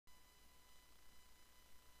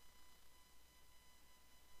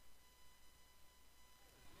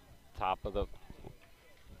of the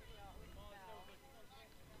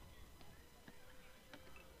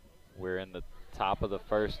We're in the top of the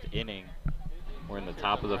first inning. We're in the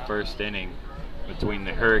top of the first inning between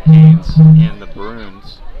the Hurricanes and the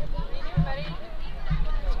Bruins.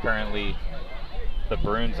 It's currently the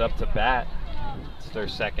Bruins up to bat. It's their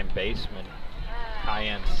second baseman,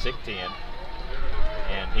 Kyan Siktian,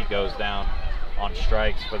 and he goes down on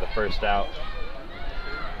strikes for the first out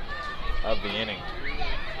of the inning.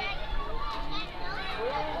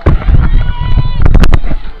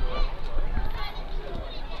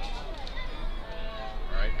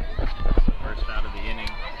 First out of the inning,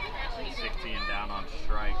 16 down on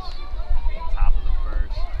strikes, top of the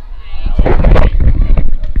first.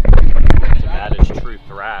 So that is True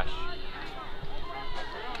Thrash.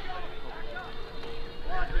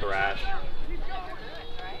 Thrash,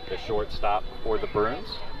 the shortstop for the Bruins.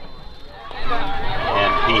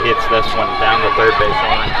 And he hits this one down the third base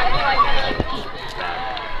line.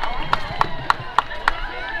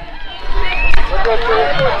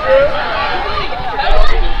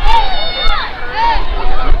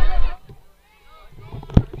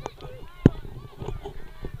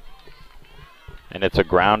 And it's a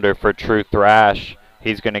grounder for True Thrash.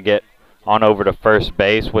 He's going to get on over to first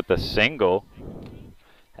base with a single.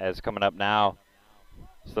 As coming up now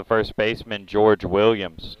is the first baseman, George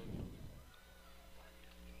Williams.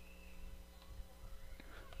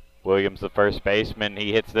 Williams, the first baseman,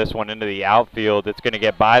 he hits this one into the outfield. It's going to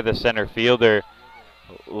get by the center fielder,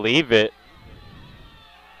 Leavitt,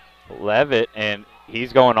 and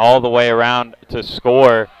he's going all the way around to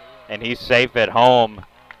score, and he's safe at home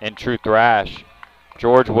in True Thrash.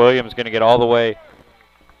 George Williams going to get all the way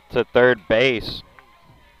to third base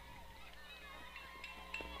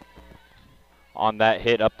on that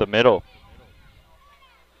hit up the middle.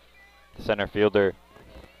 Center fielder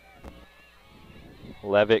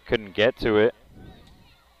Leavitt couldn't get to it.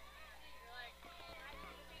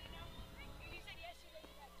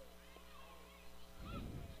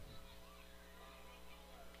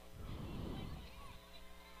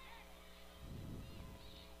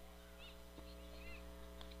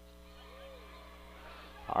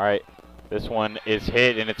 All right, this one is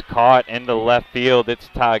hit and it's caught into left field. It's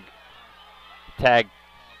Tag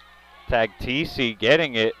TC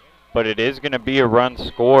getting it, but it is going to be a run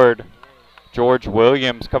scored. George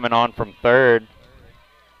Williams coming on from third,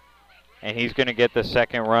 and he's going to get the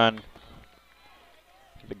second run.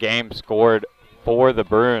 The game scored for the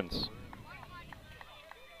Bruins.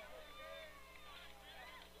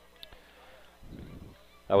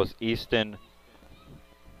 That was Easton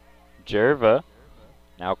Jerva.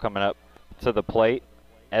 Now coming up to the plate,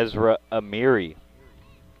 Ezra Amiri.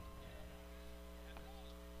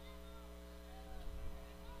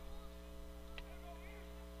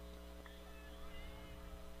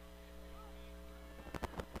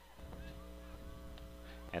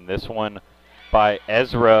 And this one by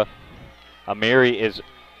Ezra Amiri is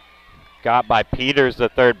got by Peters, the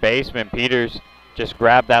third baseman. Peters just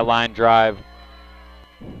grabbed that line drive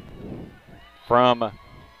from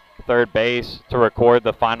third base to record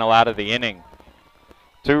the final out of the inning.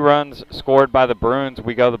 2 runs scored by the Bruins.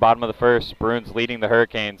 We go to the bottom of the first. Bruins leading the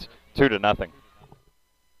Hurricanes 2-0.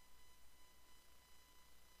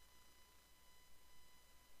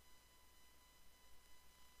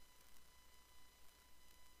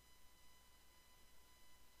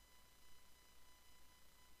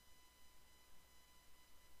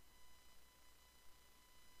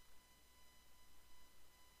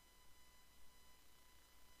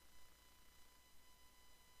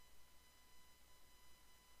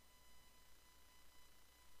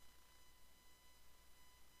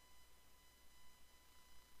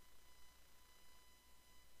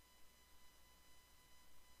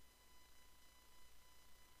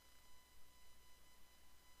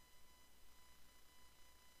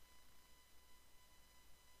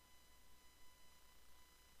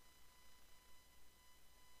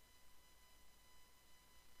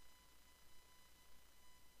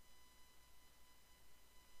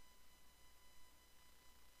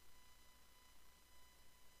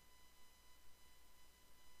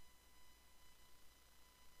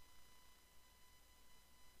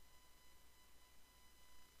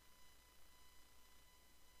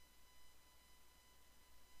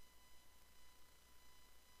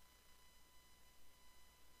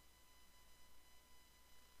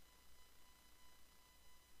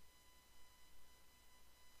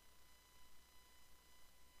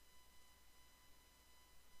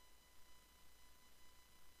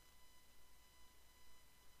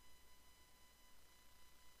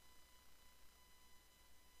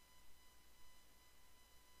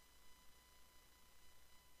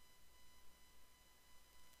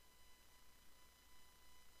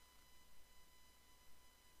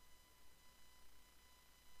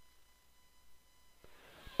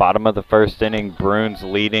 Bottom of the first inning, Bruins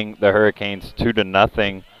leading the Hurricanes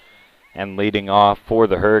 2-0, and leading off for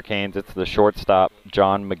the Hurricanes, it's the shortstop,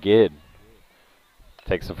 John McGidd.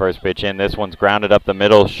 Takes the first pitch in. This one's grounded up the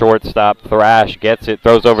middle. Shortstop Thrash gets it,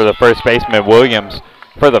 throws over the first baseman Williams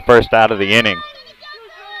for the first out of the inning.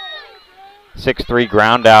 6-3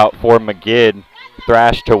 ground out for McGidd.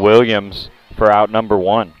 Thrash to Williams for out number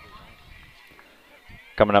 1.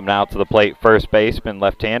 Coming up now to the plate, first baseman,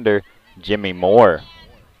 left-hander, Jimmy Moore.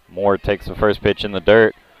 Moore takes the first pitch in the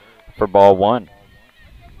dirt for ball 1.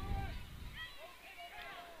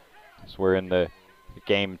 So we're in the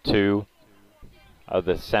game 2 of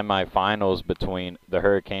the semifinals between the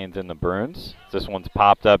Hurricanes and the Bruins. This one's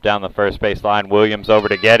popped up down the first base line. Williams over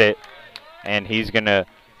to get it, and he's going to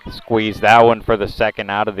squeeze that one for the second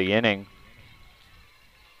out of the inning.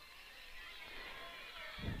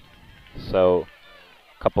 So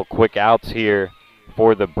a couple quick outs here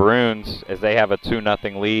for the Bruins as they have a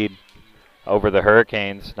 2-0 lead over the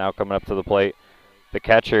Hurricanes. Now coming up to the plate, the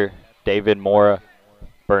catcher, David Mora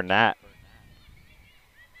Burnett.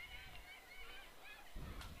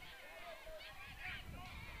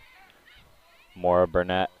 Mora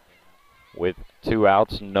Burnett with 2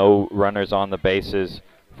 outs, no runners on the bases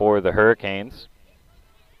for the Hurricanes.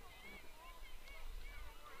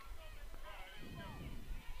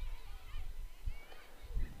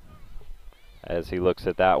 As he looks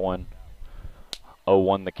at that one,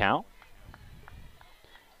 0-1 the count.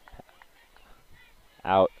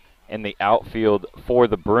 Out in the outfield for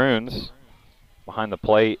the Bruins, behind the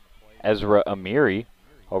plate, Ezra Amiri.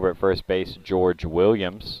 Over at first base, George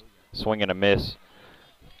Williams. Swing and a miss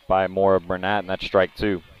by Mora Burnett, and that's strike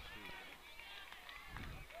 2.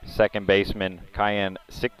 Second baseman, Kyan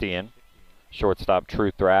Siktian. Shortstop,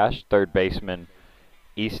 True Thrash. Third baseman,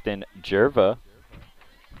 Easton Jerva.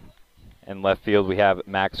 In left field, we have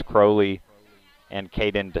Max Crowley and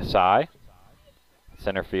Caden Desai.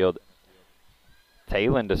 Center field,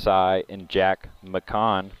 Talon Desai and Jack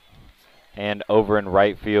McCon. And over in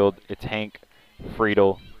right field, it's Hank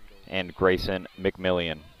Friedel and Grayson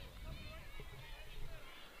McMillian.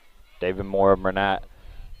 David Mora Burnett,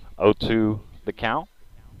 0-2 the count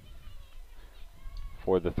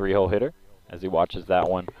for the 3-hole hitter as he watches that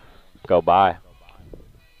one go by.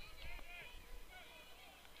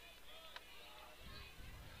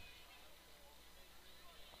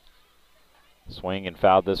 Swing and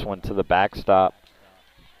foul this one to the backstop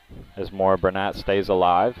as Mora Burnett stays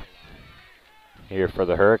alive here for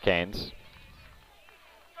the Hurricanes.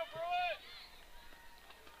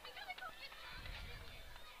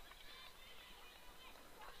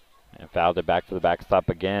 And fouled it back to the backstop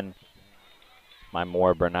again by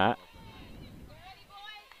Mora Burnett.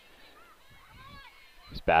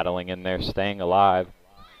 He's battling in there, staying alive,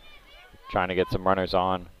 trying to get some runners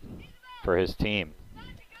on for his team.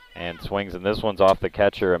 And swings, and this one's off the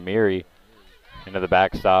catcher, Amiri, into the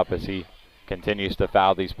backstop as he continues to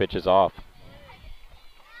foul these pitches off.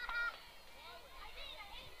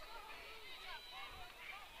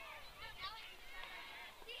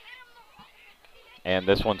 And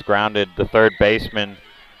this one's grounded. The third baseman,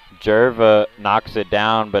 Jerva, knocks it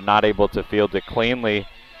down, but not able to field it cleanly.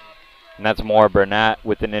 And that's Mora Burnett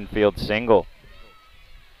with an infield single.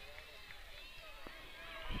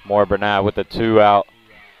 Mora Burnett with a 2-out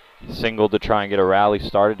single to try and get a rally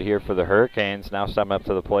started here for the Hurricanes. Now stepping up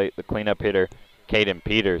to the plate, the cleanup hitter, Caden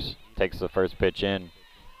Peters, takes the first pitch in.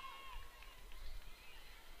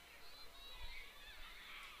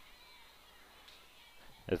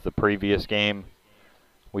 As the previous game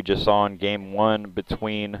we just saw in game 1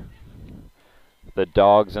 between the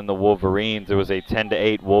Dogs and the Wolverines, it was a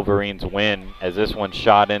 10-8 Wolverines win as this one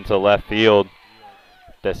shot into left field.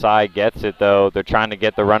 Desai gets it though. They're trying to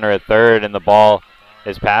get the runner at third and the ball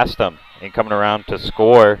is past them. And coming around to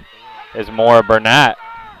score is Mora Burnett.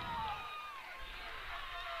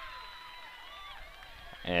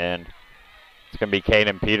 And it's going to be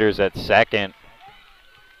Caden Peters at second.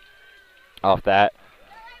 Off that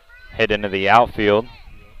hit into the outfield.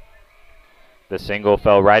 The single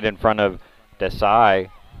fell right in front of Desai,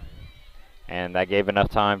 and that gave enough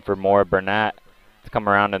time for Mora Burnett to come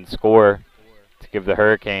around and score to give the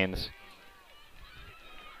Hurricanes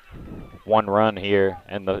 1 run here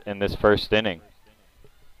in this first inning.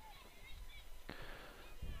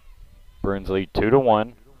 Bruins lead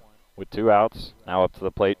 2-1 with 2 outs. Now up to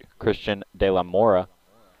the plate, Christian De La Mora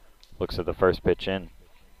looks at the first pitch in.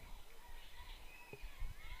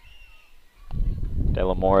 De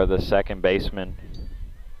La Mora, the second baseman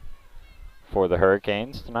for the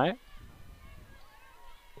Hurricanes tonight.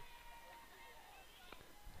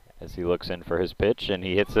 as he looks in for his pitch, and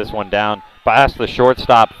he hits this one down past the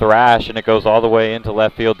shortstop Thrash, and it goes all the way into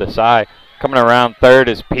left field. Desai. Coming around third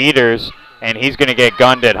is Peters, and he's going to get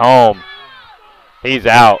gunned at home. He's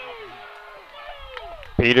out.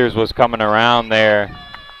 Peters was coming around there,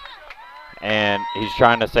 and he's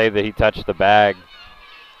trying to say that he touched the bag,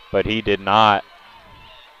 but he did not.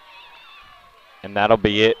 And that'll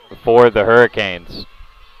be it for the Hurricanes.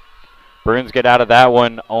 Bruins get out of that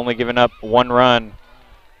one, only giving up 1 run.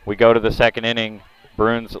 We go to the second inning.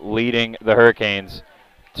 Bruins leading the Hurricanes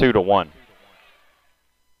 2-1.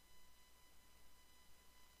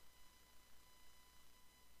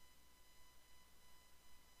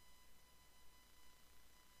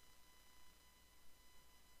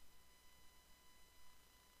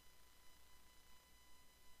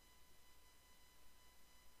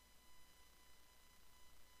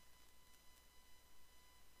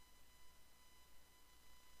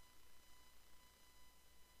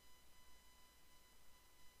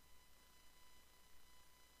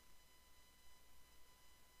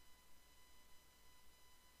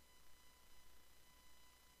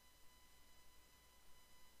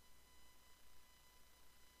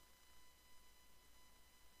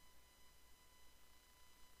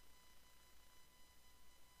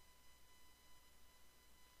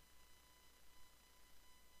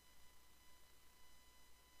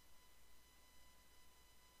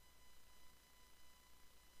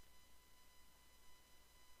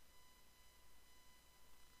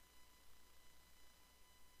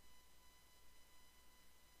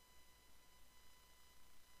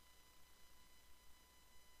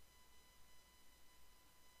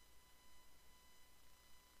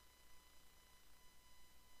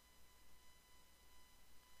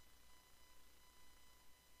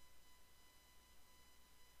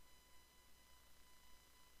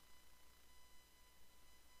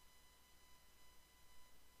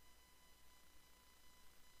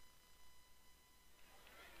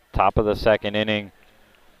 Top of the second inning.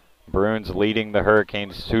 Bruins leading the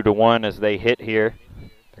Hurricanes 2-1 as they hit here.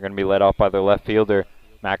 They're going to be led off by their left fielder,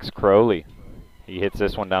 Max Crowley. He hits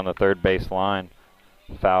this one down the third base line.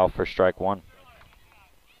 Foul for strike 1.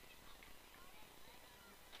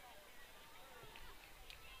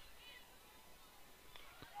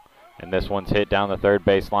 And this one's hit down the third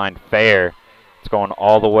base line fair. It's going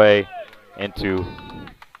all the way into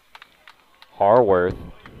Harworth.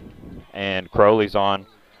 And Crowley's on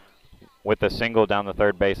with a single down the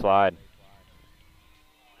third base line.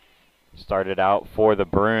 Started out for the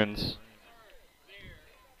Bruins.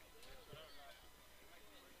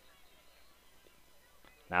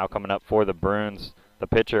 Now coming up for the Bruins, the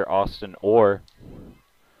pitcher, Austin Orr.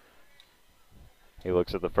 He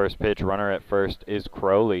looks at the first pitch. Runner at first is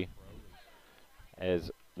Crowley,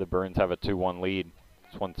 as the Bruins have a 2-1 lead.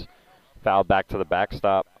 This one's fouled back to the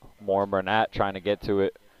backstop. Moore Burnett trying to get to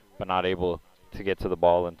it, but not able to get to the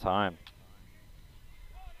ball in time.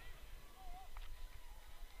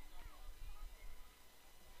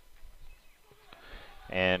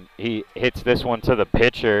 And he hits this one to the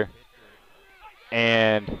pitcher,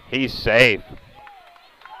 and he's safe.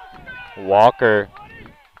 Walker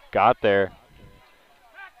got there.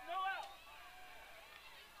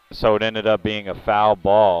 So it ended up being a foul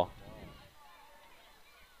ball,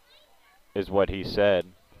 is what he said.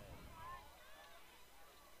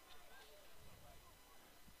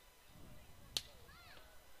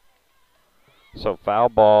 So foul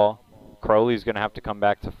ball. Crowley's going to have to come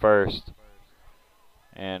back to first.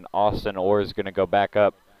 And Austin Orr is going to go back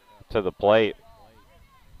up to the plate.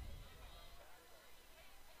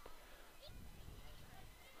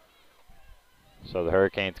 So the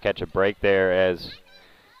Hurricanes catch a break there as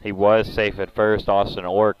he was safe at first. Austin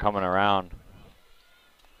Orr coming around.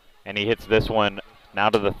 And he hits this one now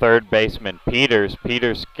to the third baseman, Peters.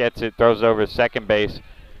 Peters gets it, throws it over to second base,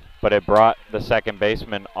 but it brought the second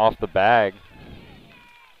baseman off the bag.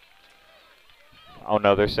 Oh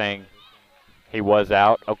no, they're saying he was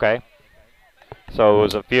out. Okay. So it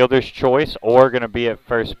was a fielder's choice. Orr going to be at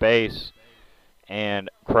first base, and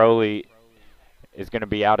Crowley is going to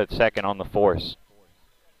be out at second on the force.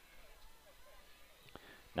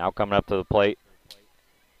 Now coming up to the plate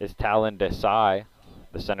is Talon Desai,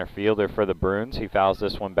 the center fielder for the Bruins. He fouls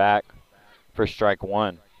this one back for strike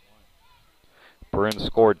 1. Bruins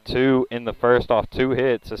scored 2 in the first off 2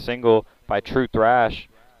 hits, a single by True Thrash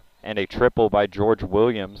and a triple by George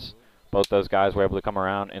Williams. Both those guys were able to come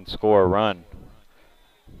around and score a run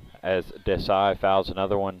as Desai fouls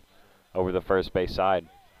another one over the first base side.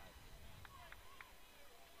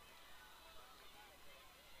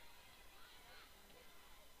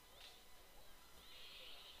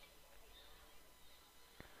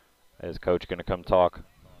 Is coach going to come talk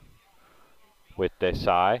with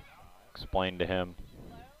Desai. Explained to him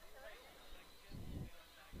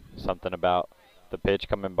something about the pitch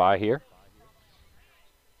coming by here.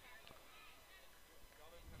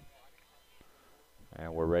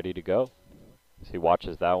 And we're ready to go. As he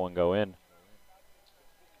watches that one go in.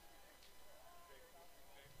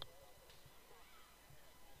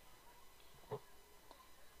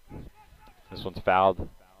 This one's fouled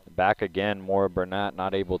back again. Maura Burnett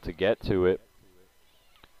not able to get to it.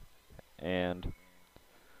 And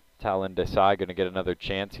Talon Desai going to get another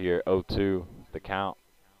chance here. 0-2 the count.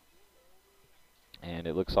 And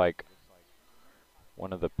it looks like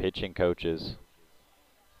one of the pitching coaches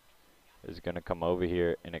is going to come over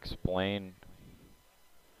here and explain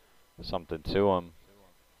something to him.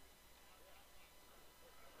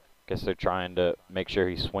 Guess they're trying to make sure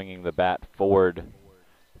he's swinging the bat forward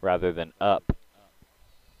rather than up.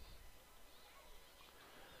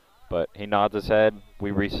 But he nods his head.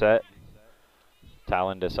 We reset.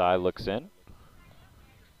 Talon Desai looks in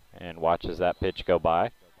and watches that pitch go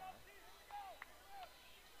by.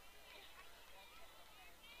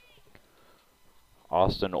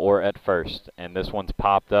 Austin Orr at first, and this one's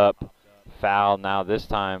popped up. Foul now this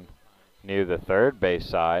time near the third base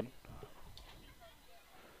side.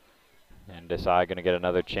 And Desai going to get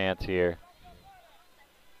another chance here.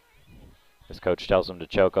 His coach tells him to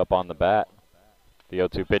choke up on the bat. The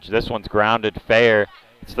 0-2 pitch. This one's grounded fair.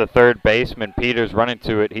 It's the third baseman. Peters running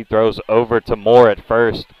to it. He throws over to Moore at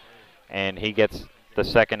first, and he gets the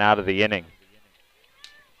second out of the inning.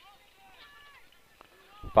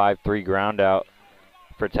 5-3 ground out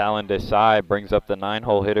for Talon Desai. Brings up the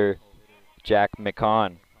 9-hole hitter, Jack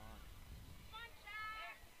McCon.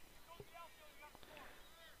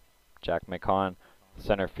 Jack McCon,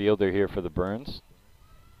 center fielder here for the Bruins.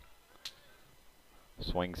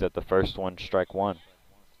 Swings at the first one, strike one.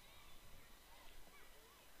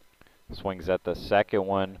 Swings at the second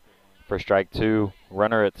one for strike two.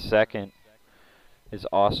 Runner at second is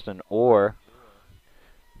Austin Orr.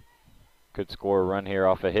 Could score a run here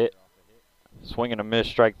off a hit. Swing and a miss,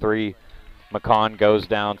 strike three. McCon goes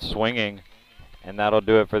down swinging, and that'll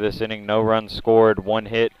do it for this inning. No runs scored, one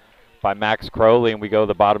hit by Max Crowley, and we go to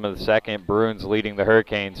the bottom of the second. Bruins leading the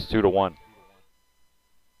Hurricanes 2-1.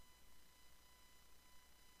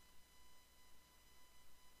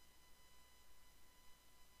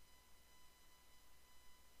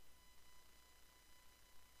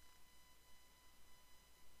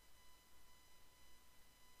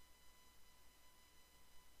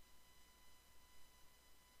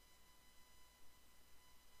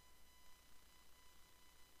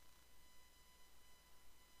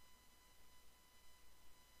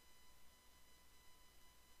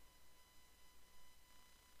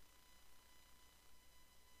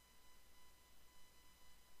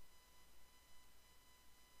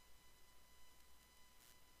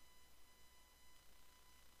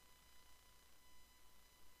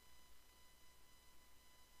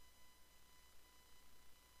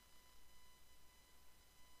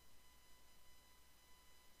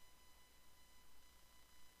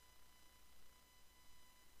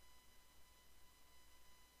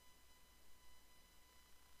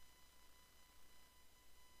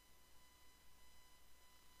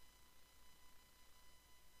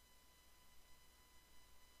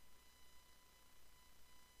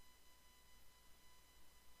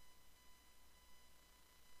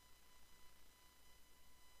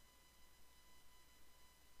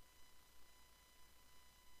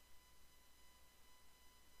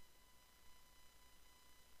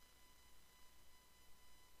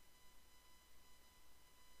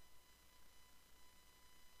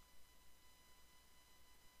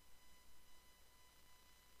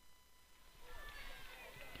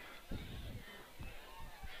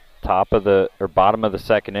 Bottom of the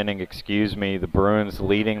second inning, excuse me. The Bruins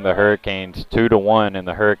leading the Hurricanes 2-1, and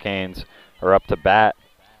the Hurricanes are up to bat.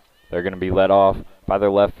 They're going to be led off by their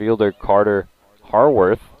left fielder, Carter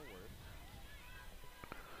Harworth.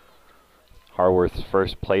 Harworth's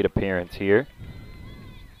first plate appearance here.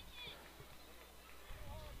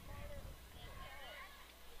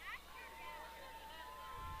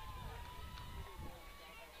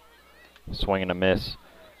 Swing and a miss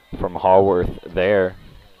from Harworth there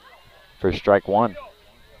for strike one.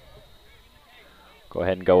 Go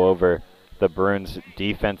ahead and go over the Bruins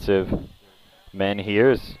defensive men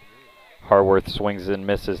here. Harworth swings and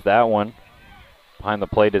misses that one. Behind the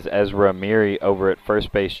plate is Ezra Amiri. Over at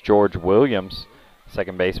first base, George Williams.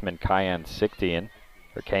 Second baseman, Kayan Siktian.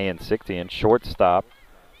 Shortstop,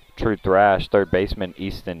 True Thrash. Third baseman,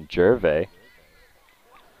 Easton Gervais.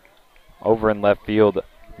 Over in left field,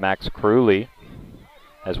 Max Crowley,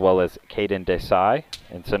 as well as Caden Desai.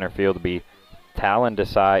 In center field will be Talon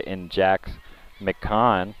Desai and Jack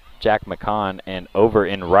McCon, and over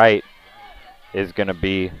in right is going to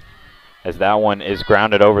be, as that one is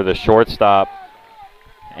grounded over the shortstop,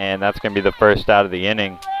 and that's going to be the first out of the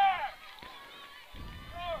inning.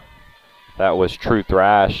 That was True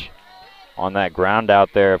Thrash on that ground out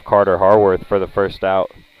there of Carter Harworth for the first out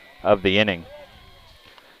of the inning.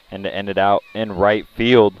 And to end it out in right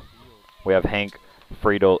field, we have Hank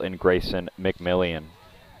Friedel and Grayson McMillian.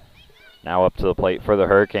 Now up to the plate for the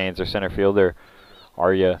Hurricanes, their center fielder,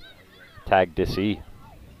 Arya Tagdisi.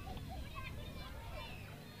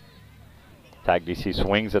 Tagdisi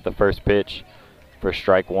swings at the first pitch for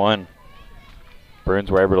strike one. Bruins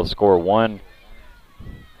were able to score one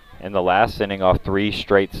in the last inning off 3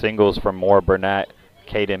 straight singles from Maura Burnett,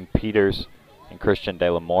 Caden Peters, and Christian De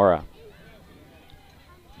La Mora.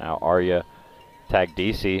 Now Arya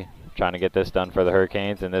Tagdisi trying to get this done for the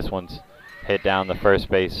Hurricanes, and this one's hit down the first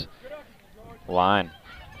base line.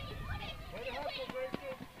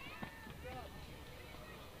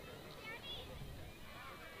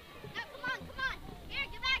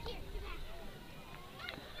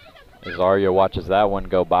 As Arya watches that one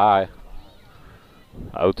go by.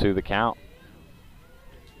 0-2 the count.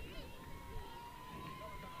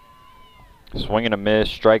 Swing and a miss,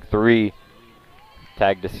 strike 3.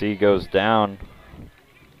 Tagdisi goes down.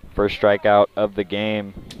 First strikeout of the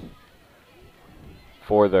game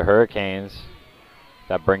for the Hurricanes.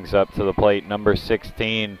 That brings up to the plate number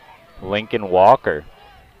 16, Lincoln Walker.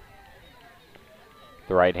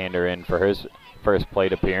 The right-hander in for his first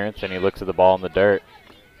plate appearance, and he looks at the ball in the dirt.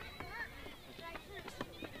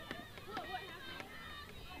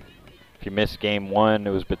 If you missed game 1,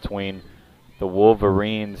 it was between the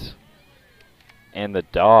Wolverines and the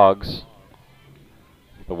Dogs.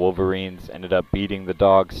 The Wolverines ended up beating the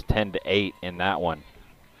Dogs 10-8 in that one.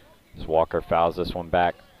 As Walker fouls this one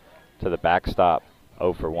back to the backstop,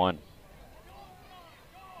 0 for 1.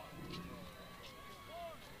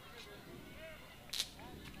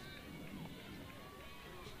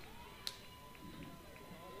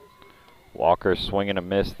 Walker swinging a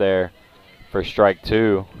miss there for strike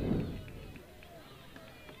 2.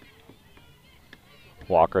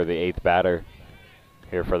 Walker, the 8th batter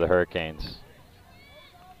here for the Hurricanes.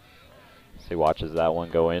 He watches that one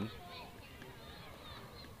go in.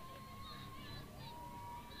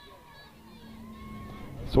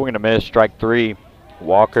 Swing and a miss, strike 3.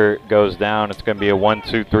 Walker goes down. It's going to be a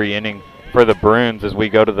 1-2-3 inning for the Bruins as we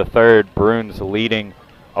go to the third. Bruins leading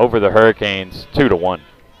over the Hurricanes 2-1.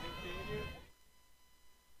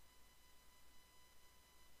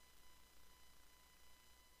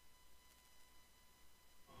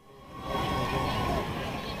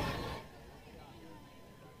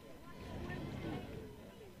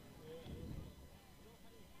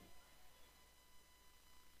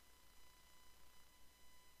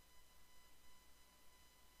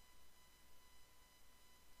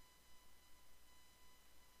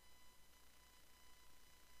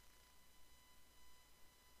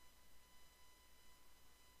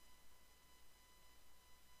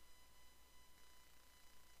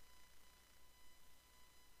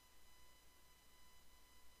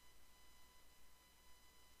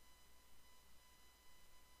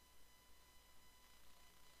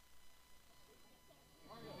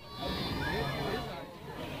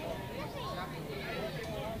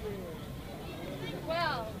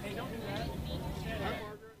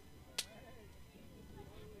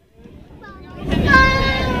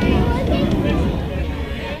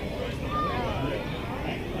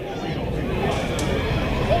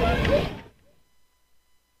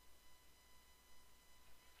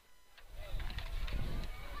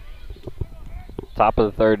 Top of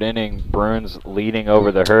the third inning, Bruins leading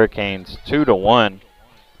over the Hurricanes 2-1.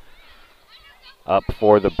 Up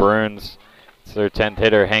for the Bruins, it's their 10th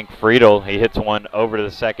hitter, Hank Friedel. He hits one over to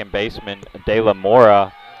the second baseman, De La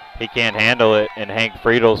Mora. He can't handle it, and Hank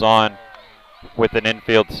Friedel's on with an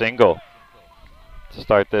infield single to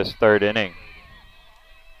start this third inning.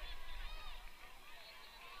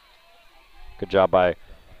 Good job by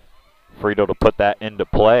Friedel to put that into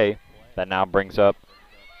play. That now brings up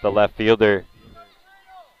the left fielder,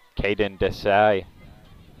 Caden Desai.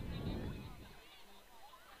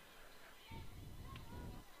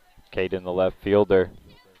 Caden, the left fielder,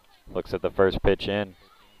 looks at the first pitch in.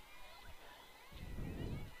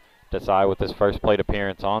 Desai with his first plate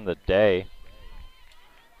appearance on the day.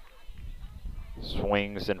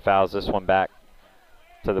 Swings and fouls this one back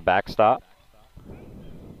to the backstop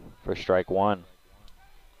for strike 1.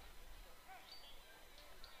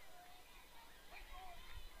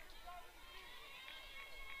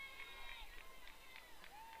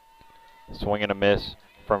 Swing and a miss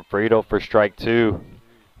from Friedel for strike 2.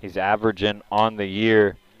 He's averaging on the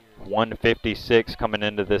year 156 coming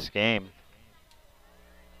into this game.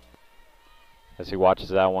 As he watches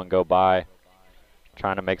that one go by,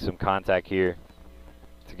 trying to make some contact here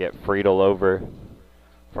to get Friedel over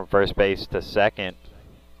from first base to second.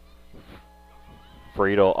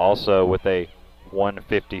 Friedel also with a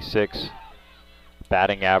 156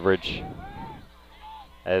 batting average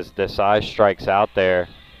as Desai strikes out there.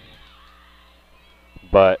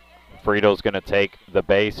 But Friedel's going to take the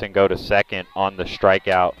base and go to second on the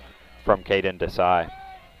strikeout from Caden Desai.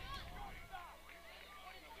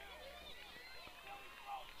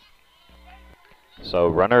 So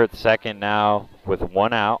runner at second now with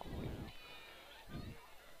 1 out.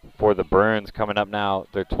 For the Bruins coming up now,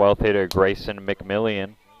 their 12th hitter, Grayson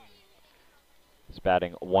McMillian. He's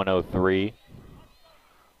batting 103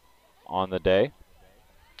 on the day.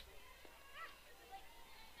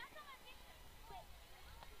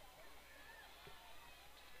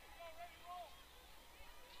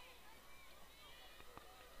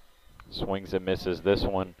 Swings and misses this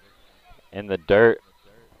one in the dirt.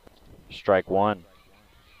 Strike 1.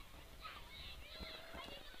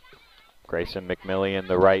 Grayson McMillian,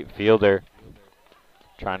 the right fielder,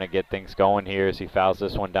 trying to get things going here as he fouls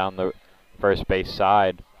this one down the first base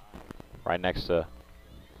side, right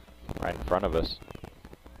in front of us.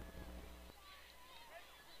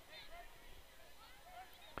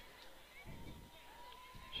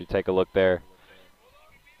 You take a look there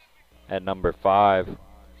at number 5,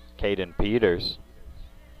 Caden Peters.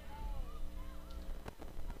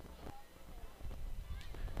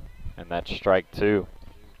 And that's strike 2.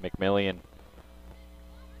 McMillian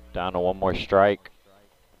down to 1 more strike.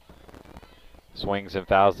 Swings and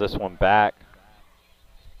fouls this one back.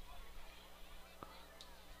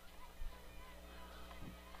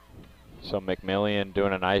 So McMillian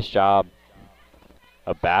doing a nice job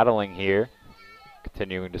of battling here,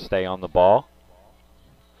 continuing to stay on the ball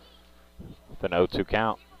with an 0-2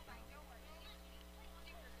 count.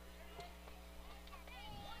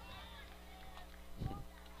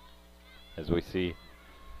 As we see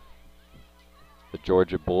the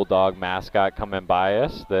Georgia Bulldog mascot coming by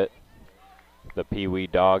us that the Pee Wee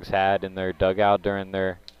Dogs had in their dugout during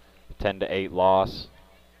their 10-8 loss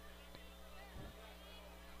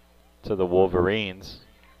to the Wolverines,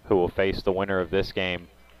 who will face the winner of this game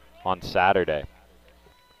on Saturday.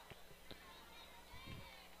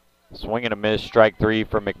 Swing and a miss, strike 3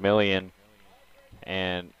 for McMillian,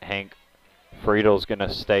 and Hank Friedel's going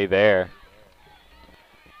to stay there.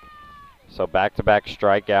 So back-to-back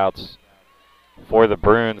strikeouts for the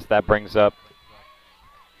Bruins. That brings up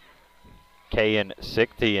Kayan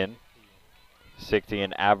Siktian.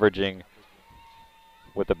 Siktian averaging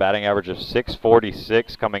with a batting average of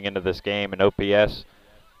 646 coming into this game, an OPS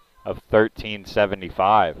of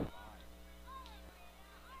 1375.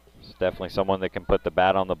 It's definitely someone that can put the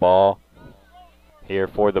bat on the ball here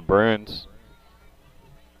for the Bruins.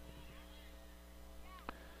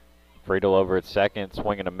 Friedel over at second,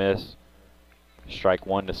 swing and a miss. Strike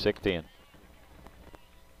 1 to Siktian.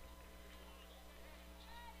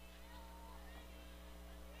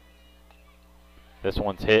 This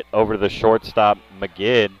one's hit over the shortstop,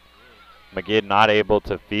 McGid. McGid not able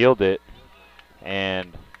to field it,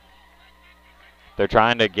 and they're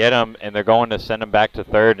trying to get him, and they're going to send him back to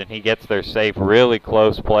third, and he gets there safe. Really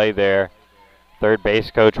close play there. Third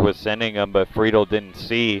base coach was sending him, but Friedel didn't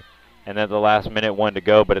see, and then the last minute one to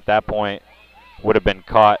go, but at that point would have been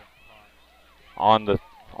caught on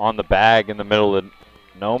the bag in the middle of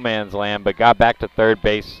no man's land, but got back to third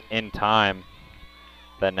base in time.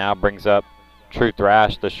 That now brings up True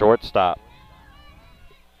Thrash, the shortstop.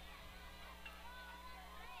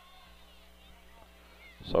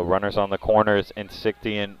 So runners on the corners in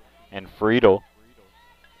Siktian and Friedel.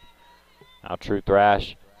 Now True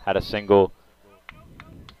Thrash had a single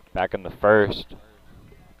back in the first.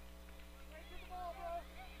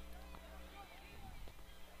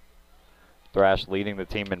 Thrash leading the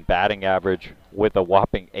team in batting average with a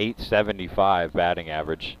whopping .875 batting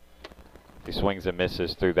average. He swings and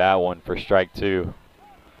misses through that one for strike 2.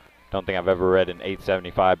 Don't think I've ever read an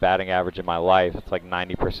 .875 batting average in my life. It's like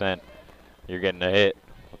 90%. You're getting a hit.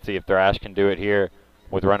 Let's see if Thrash can do it here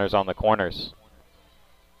with runners on the corners.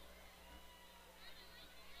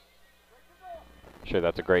 Sure,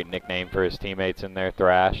 that's a great nickname for his teammates in there,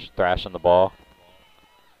 Thrash. Thrash on the ball.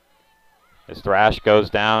 As Thrash goes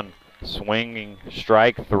down, swinging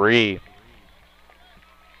strike 3.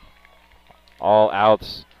 All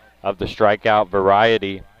outs of the strikeout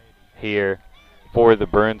variety here for the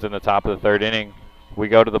Bruins in the top of the third inning. We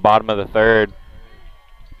go to the bottom of the third.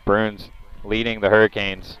 Bruins leading the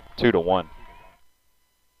Hurricanes 2-1.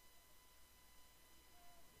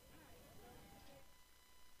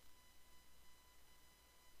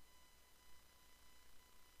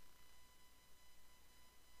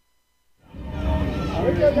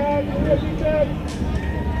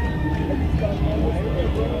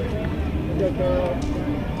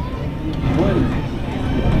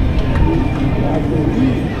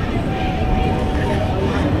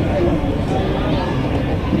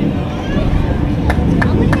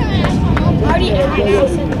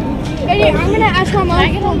 I'm gonna ask my mom. Can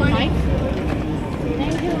I get on the mic?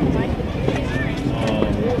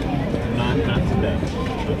 Not today.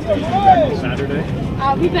 Let's see. You back on Saturday?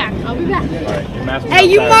 I'll be back. All right. Your mask. Hey,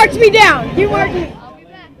 you marked me down. You marked me. I'll be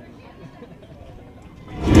back.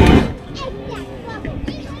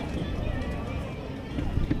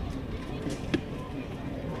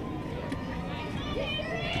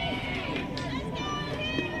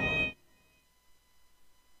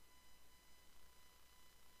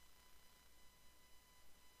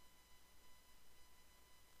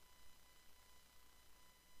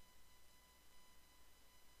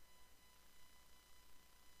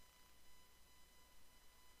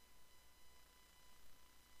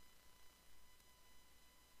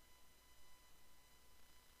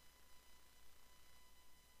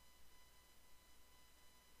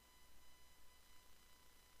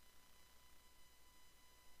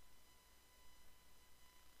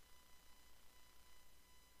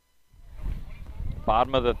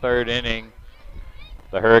 Bottom of the third inning.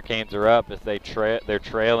 The Hurricanes are up as they're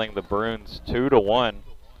trailing the Bruins 2-1.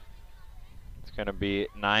 It's going to be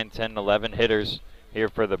 9, 10, 11 hitters here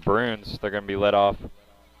for the Bruins. They're going to be led off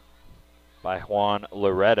by Juan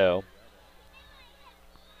Loreto.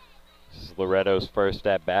 This is Loreto's first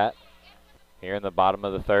at bat here in the bottom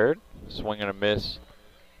of the third. Swing and a miss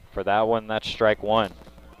for that one. That's strike one.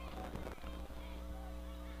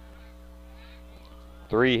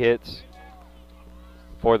 3 hits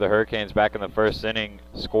for the Hurricanes back in the first inning,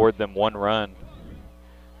 scored them 1 run,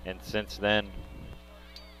 and since then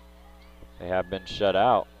they have been shut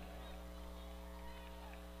out.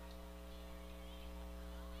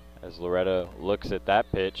 As Loreto looks at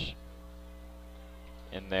that pitch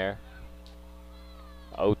in there,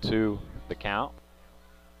 0-2 the count.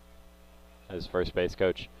 His first base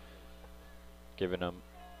coach giving him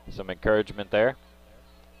some encouragement there.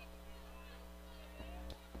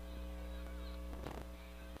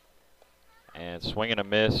 And swing and a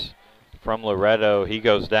miss from Loreto. He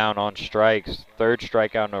goes down on strikes. 3rd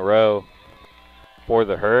strikeout in a row for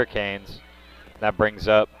the Hurricanes. That brings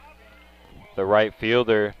up the right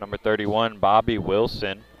fielder, number 31, Bobby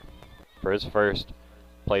Wilson, for his first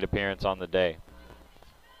plate appearance on the day.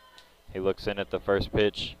 He looks in at the first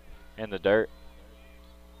pitch in the dirt.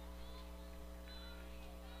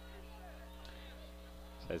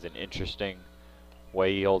 This is an interesting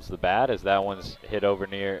way he holds the bat, as that one's hit over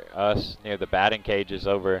near us, near the batting cages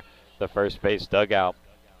over the first base dugout.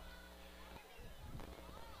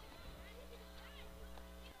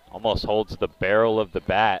 Almost holds the barrel of the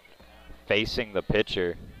bat facing the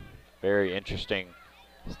pitcher. Very interesting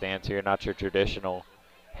stance here, not your traditional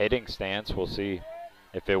hitting stance. We'll see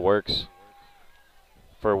if it works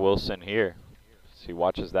for Wilson here. As he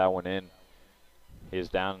watches that one in. He is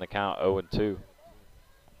down in the count, 0-2.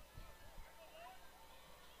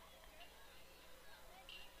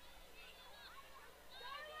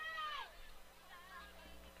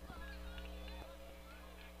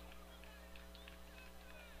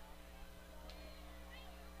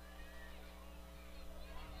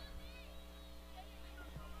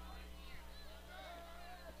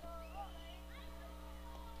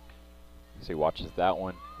 As he watches that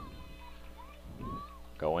one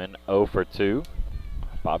go in 0 for 2.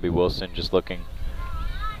 Bobby Wilson just looking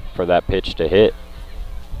for that pitch to hit.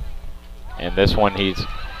 And this one he's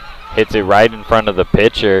hits it right in front of the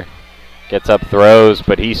pitcher. Gets up, throws,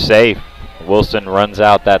 but he's safe. Wilson runs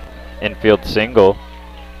out that infield single.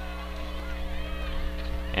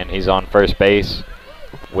 And he's on first base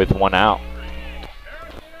with 1 out.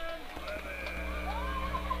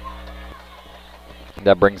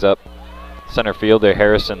 That brings up center fielder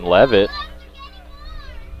Harrison Levitt.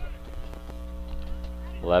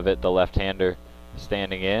 Levitt, the left-hander,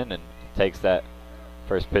 standing in and takes that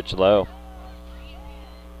first pitch low.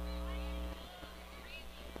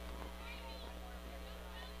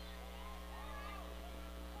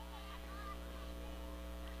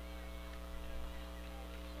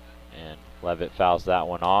 And Levitt fouls that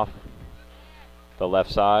one off. The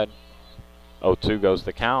left side, 0-2 goes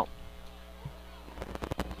the count.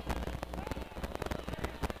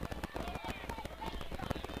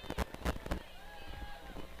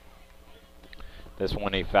 This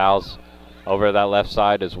one he fouls over that left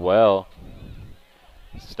side as well.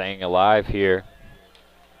 Staying alive here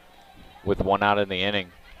with 1 out in the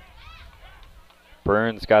inning.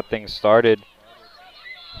 Bruins got things started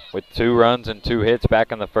with 2 runs and 2 hits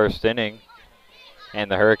back in the first inning.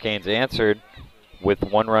 And the Hurricanes answered with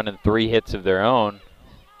 1 run and 3 hits of their own.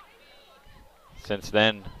 Since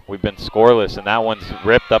then, we've been scoreless, and that one's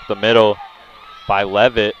ripped up the middle by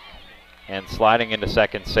Levitt, and sliding into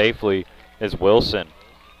second safely is Wilson.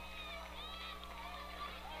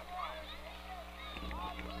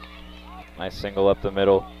 Nice single up the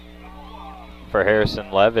middle for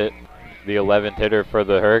Harrison Levitt, the 11th hitter for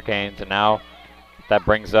the Hurricanes, and now that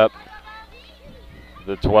brings up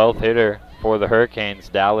the 12th hitter for the Hurricanes,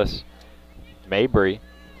 Dallas Mabry.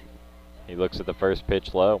 He looks at the first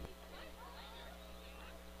pitch low.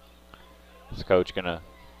 Is coach gonna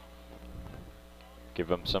give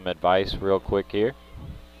him some advice real quick here?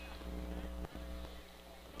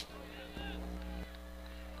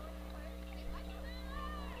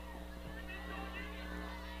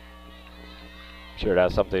 Sure, it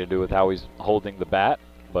has something to do with how he's holding the bat,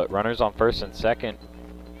 but runners on first and second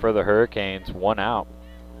for the Hurricanes, 1 out.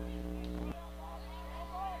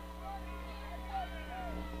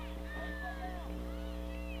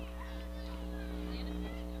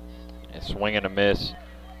 A swing and a miss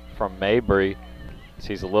from Mabry.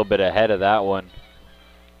 He's a little bit ahead of that one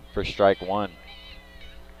for strike 1.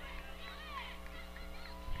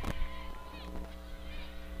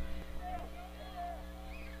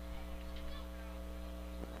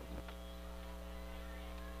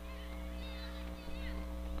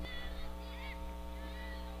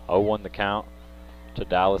 The count to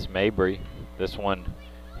Dallas Mabry. This one,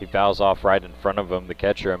 he fouls off right in front of him. The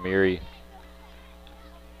catcher, Amiri,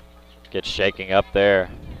 gets shaking up there.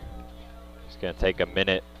 It's going to take a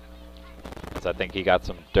minute, as I think he got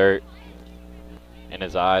some dirt in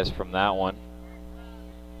his eyes from that one.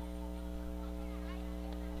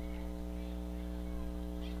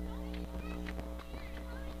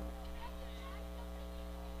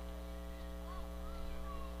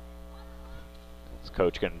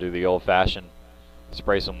 Coach going to do the old-fashioned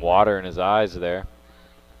spray some water in his eyes there.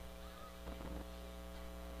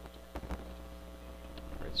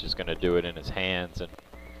 He's just going to do it in his hands and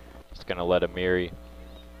just going to let Amiri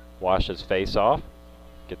wash his face off,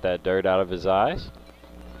 get that dirt out of his eyes.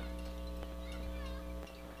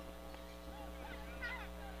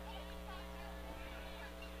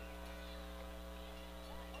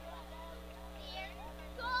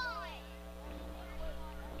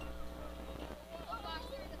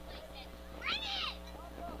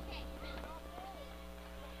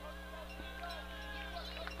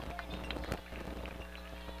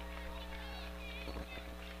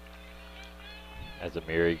 As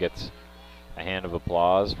Amiri gets a hand of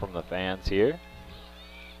applause from the fans here.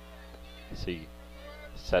 As he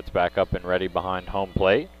sets back up and ready behind home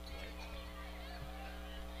plate.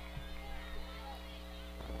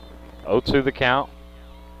 0-2 the count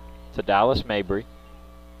to Dallas Mabry.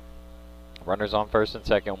 Runners on first and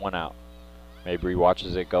second, 1 out. Mabry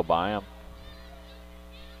watches it go by him.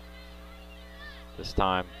 This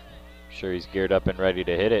time, I'm sure he's geared up and ready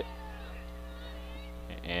to hit it.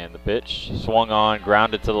 And the pitch swung on,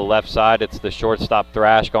 grounded to the left side. It's the shortstop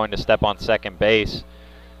Thrash going to step on second base.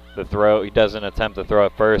 The throw, he doesn't attempt to throw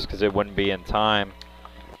it first because it wouldn't be in time.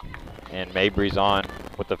 And Mabry's on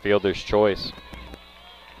with the fielder's choice.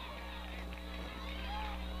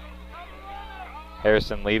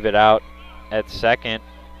 Harrison leave it out at second.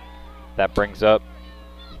 That brings up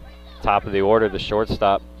top of the order, the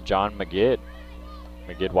shortstop, John McGid.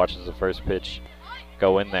 McGid watches the first pitch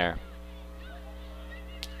go in there.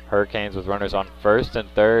 Hurricanes with runners on first and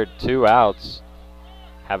third, 2 outs,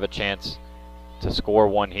 have a chance to score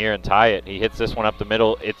one here and tie it. He hits this one up the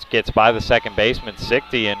middle. It gets by the second baseman,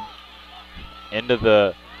 Siktian, into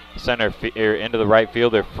the into the right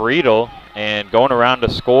fielder, Friedel, and going around to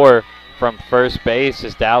score from first base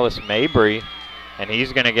is Dallas Mabry, and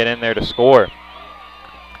he's going to get in there to score.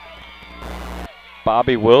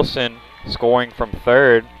 Bobby Wilson scoring from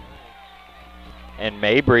third, and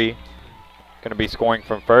Mabry going to be scoring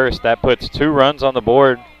from first. That puts 2 runs on the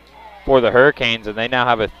board for the Hurricanes, and they now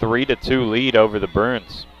have a 3-2 lead over the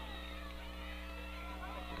Bruins.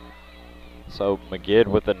 So McGid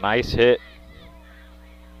with a nice hit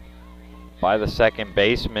by the second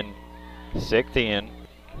baseman, Siktian,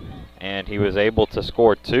 and he was able to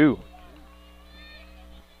score 2.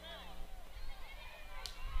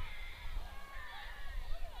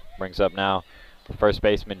 Brings up now the first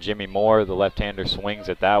baseman, Jimmy Moore. The left-hander swings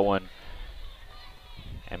at that one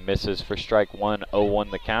and misses for strike 1, 0-1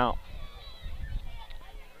 the count.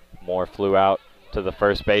 Moore flew out to the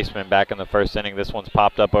first baseman back in the first inning. This one's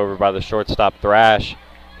popped up over by the shortstop, Thrash.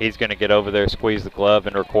 He's going to get over there, squeeze the glove,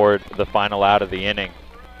 and record the final out of the inning.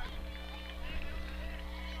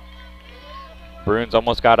 Bruins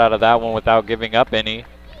almost got out of that one without giving up any,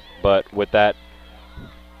 but with that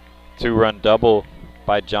 2-run double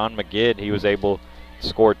by John McGid, he was able to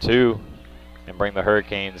score 2 and bring the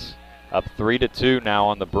Hurricanes up 3-2 now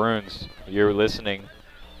on the Bruins. You're listening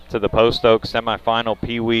to the Post Oak semifinal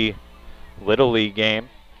Pee Wee Little League game.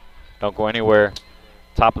 Don't go anywhere.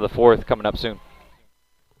 Top of the fourth coming up soon.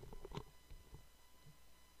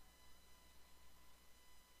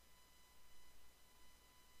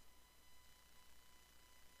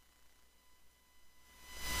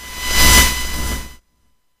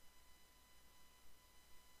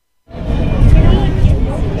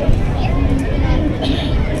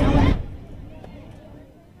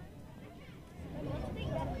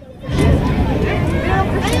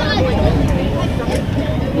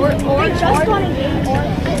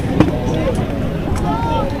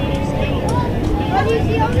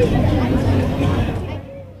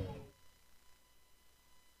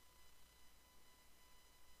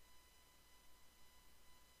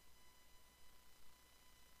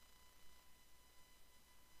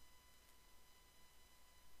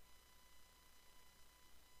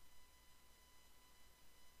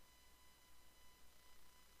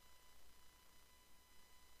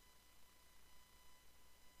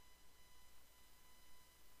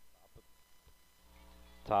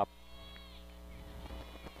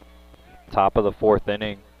 Top of the fourth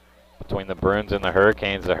inning between the Bruins and the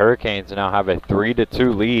Hurricanes. The Hurricanes now have a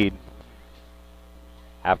 3-2 lead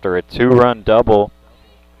after a 2-run double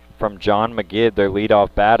from John McGid. Their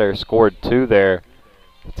leadoff batter scored 2 there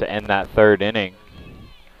to end that third inning.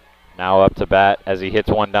 Now up to bat as he hits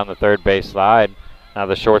one down the third base side. Now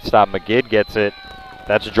the shortstop McGid gets it.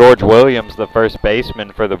 That's George Williams, the first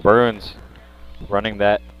baseman for the Bruins, running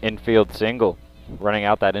that infield single, running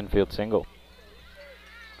out that infield single.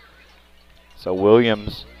 So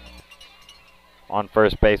Williams on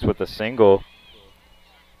first base with a single.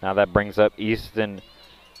 Now that brings up Easton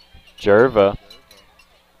Jerva,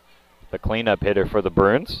 the cleanup hitter for the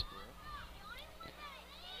Bruins.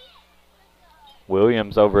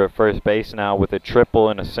 Williams over at first base now with a triple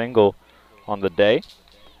and a single on the day.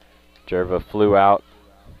 Jerva flew out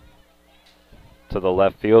to the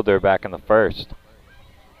left fielder back in the first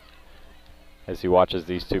as he watches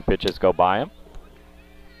these two pitches go by him.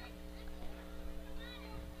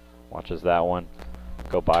 Watches that one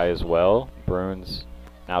go by as well. Bruins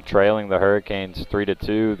now trailing the Hurricanes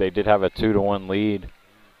 3-2. They did have a 2-1 lead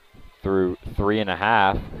through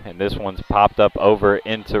 3.5, and this one's popped up over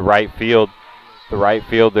into right field. The right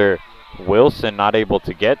fielder Wilson not able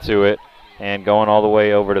to get to it, and going all the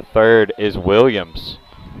way over to third is Williams.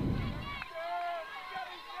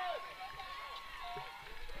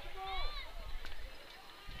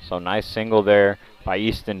 So nice single there by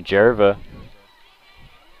Easton Jerva.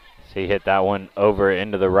 He hit that one over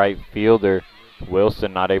into the right fielder.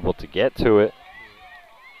 Wilson not able to get to it.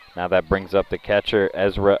 Now that brings up the catcher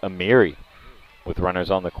Ezra Amiri with runners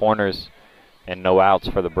on the corners and no outs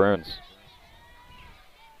for the Bruins.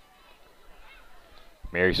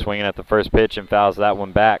 Amiri swinging at the first pitch and fouls that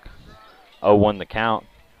one back. 0-1 the count.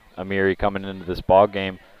 Amiri coming into this ball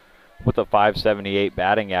game with a .578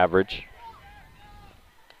 batting average.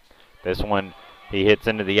 This one he hits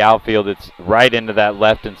into the outfield. It's right into that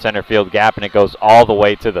left and center field gap, and it goes all the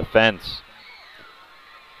way to the fence.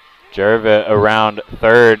 Jerva around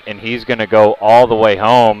third, and he's going to go all the way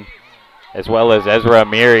home, as well as Ezra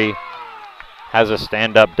Amiri has a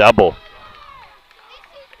stand-up double.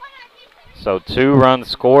 So 2 runs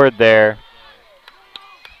scored there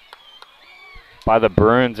by the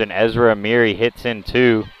Bruins, and Ezra Amiri hits in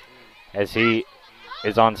 2 as he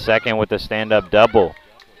is on second with a stand-up double.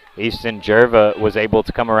 Easton Jerva was able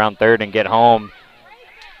to come around third and get home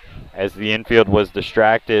as the infield was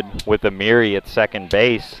distracted with Amiri at second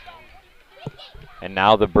base. And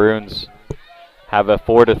now the Bruins have a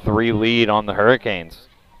 4-3 lead on the Hurricanes.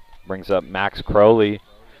 Brings up Max Crowley,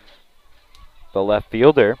 the left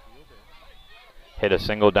fielder. Hit a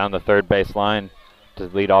single down the third base line to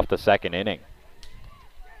lead off the second inning.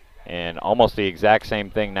 And almost the exact same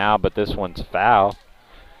thing now, but this one's foul.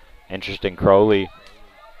 Interesting, Crowley,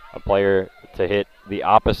 a player to hit the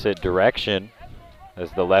opposite direction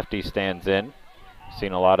as the lefty stands in.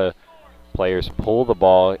 Seen a lot of players pull the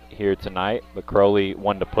ball here tonight, but Crowley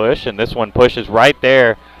one to push, and this one pushes right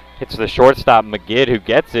there. Hits the shortstop McGid, who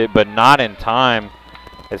gets it, but not in time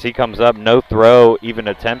as he comes up. No throw even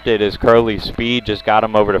attempted as Crowley's speed just got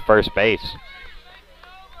him over to first base.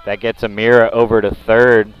 That gets Amira over to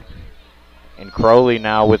third, and Crowley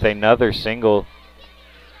now with another single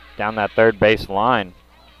down that third base line.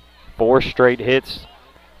 4 straight hits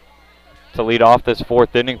to lead off this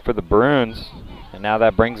fourth inning for the Bruins. And now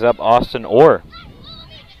that brings up Austin Orr.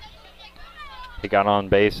 He got on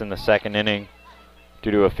base in the second inning due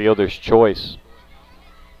to a fielder's choice.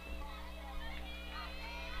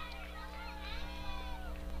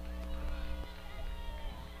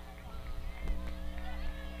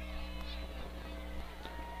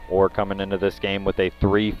 Orr coming into this game with a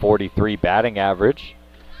 .343 batting average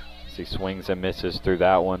as he swings and misses through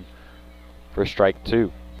that one for strike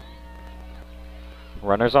 2.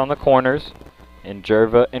 Runners on the corners in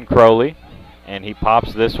Jerva and Crowley, and he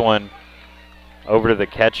pops this one over to the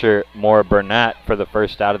catcher, Maura Burnett, for the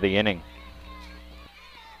first out of the inning.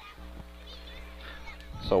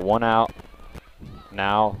 So 1 out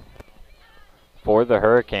now for the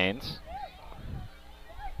Hurricanes,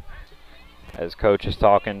 as coach is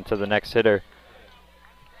talking to the next hitter,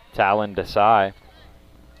 Talon Desai.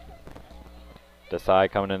 Desai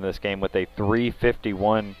coming into this game with a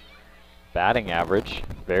 .351 batting average,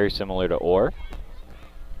 very similar to Orr.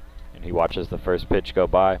 And he watches the first pitch go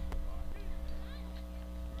by.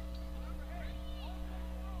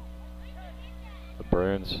 The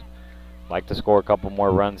Bruins like to score a couple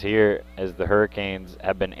more runs here, as the Hurricanes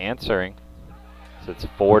have been answering. So it's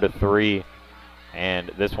 4-3,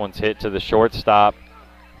 and this one's hit to the shortstop,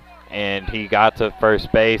 and he got to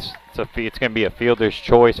first base. So it's going to be a fielder's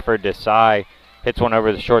choice for Desai. Hits one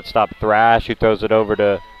over the shortstop, Thrash, who throws it over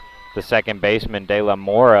to the second baseman, De La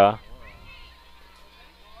Mora.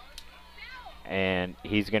 And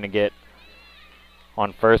he's going to get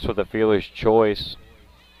on first with a fielder's choice.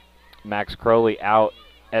 Max Crowley out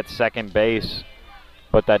at second base,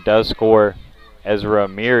 but that does score Ezra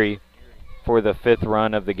Amiri for the 5th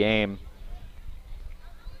run of the game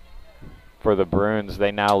for the Bruins.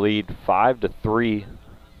 They now lead 5-3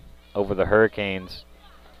 over the Hurricanes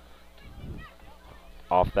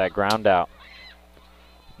off that ground out.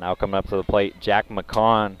 Now coming up to the plate, Jack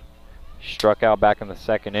McCon struck out back in the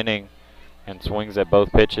 2nd inning and swings at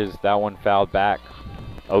both pitches. That one fouled back.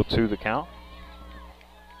 0-2 the count.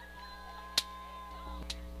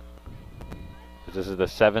 This is the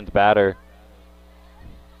 7th batter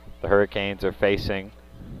the Hurricanes are facing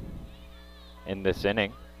in this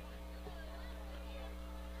inning.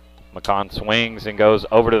 McCon swings and goes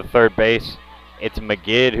over to the third base. It's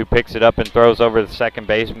McGid who picks it up and throws over the second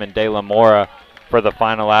baseman, De La Mora, for the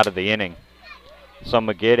final out of the inning. So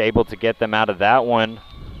McGid able to get them out of that one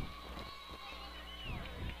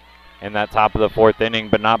in that top of the 4th inning,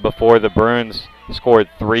 but not before the Bruins scored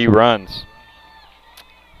 3 runs.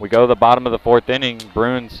 We go to the bottom of the 4th inning.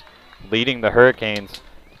 Bruins leading the Hurricanes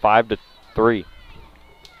 5-3.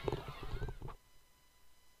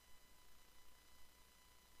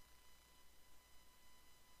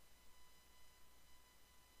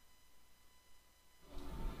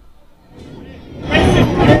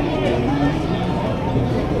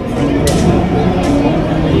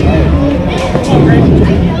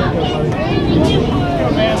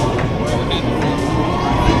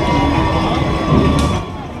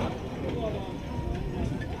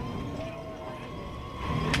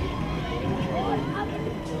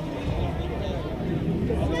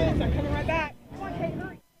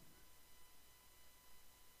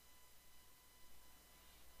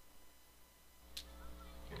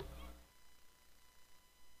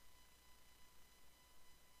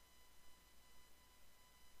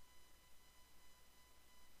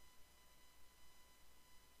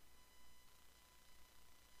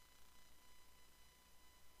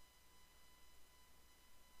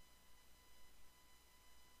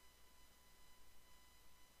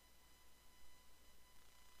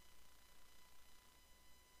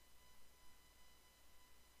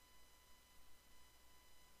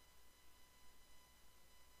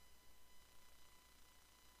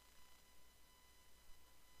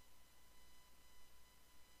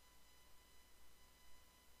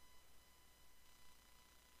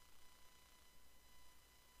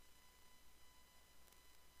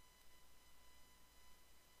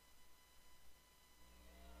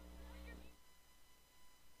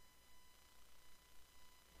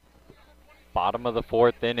 Bottom of the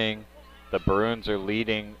 4th inning, the Bruins are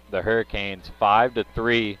leading the Hurricanes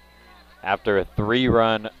 5-3 after a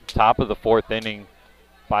 3-run top of the 4th inning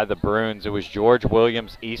by the Bruins. It was George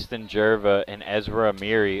Williams, Easton Jerva, and Ezra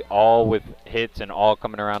Amiri, all with hits and all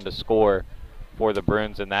coming around to score for the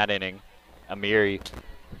Bruins in that inning. Amiri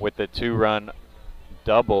with the 2-run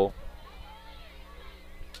double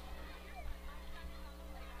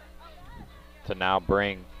to now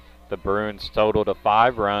bring the Bruins total to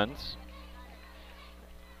 5 runs.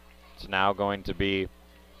 It's now going to be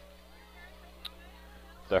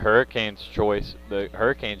the Hurricanes' choice, the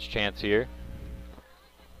Hurricanes' chance here,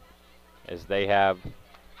 as they have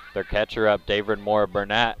their catcher up, David Moore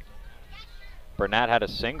Burnett. Burnett had a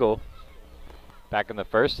single back in the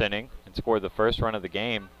 1st inning and scored the 1st run of the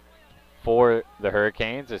game for the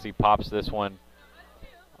Hurricanes, as he pops this one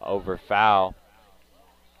over foul.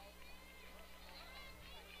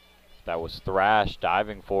 That was Thrash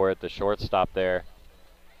diving for it, the shortstop there.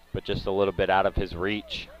 but just a little bit out of his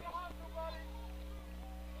reach.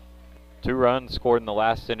 2 runs scored in the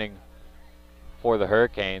last inning for the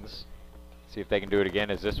Hurricanes. See if they can do it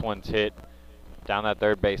again as this one's hit down that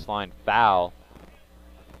third baseline foul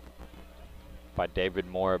by David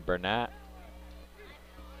Mora Burnett.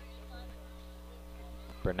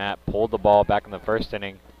 Burnett pulled the ball back in the first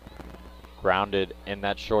inning, grounded in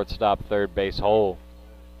that shortstop third base hole.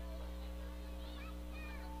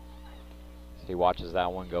 He watches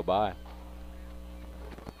that one go by.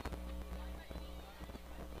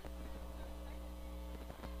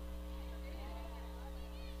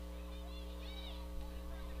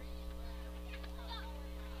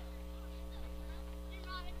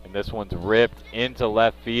 And this one's ripped into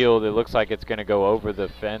left field. It looks like it's going to go over the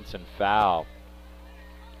fence and foul.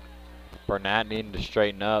 Burnett needing to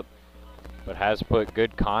straighten up, but has put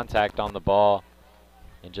good contact on the ball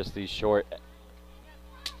in just these short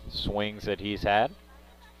swings that he's had.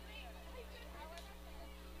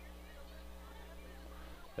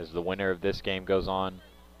 As the winner of this game goes on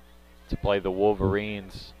to play the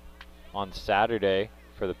Wolverines on Saturday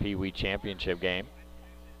for the Pee Wee Championship game.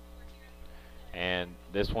 And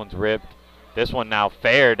this one's ripped. This one now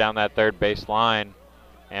fair down that third base line.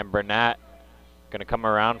 And Burnett going to come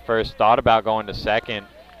around first. Thought about going to second,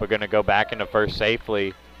 but going to go back into first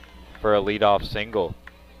safely for a leadoff single.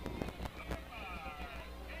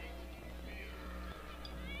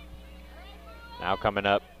 Now coming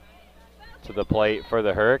up to the plate for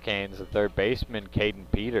the Hurricanes, the third baseman, Caden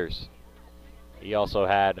Peters. He also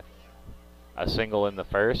had a single in the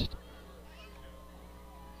first.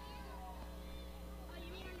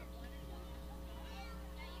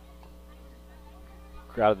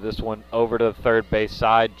 Grounded this one over to the third base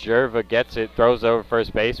side. Jerva gets it, throws over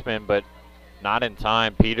first baseman, but not in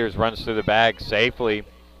time. Peters runs through the bag safely.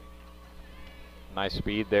 Nice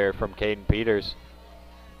speed there from Caden Peters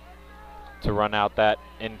to run out that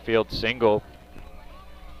infield single.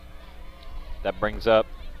 That brings up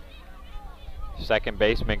second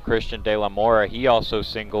baseman Christian De La Mora. He also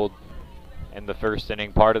singled in the first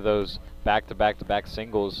inning, part of those back-to-back-to-back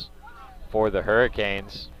singles for the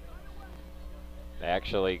Hurricanes. They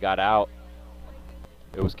actually got out.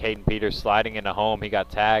 It was Caden Peters sliding into home. He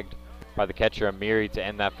got tagged by the catcher Amiri to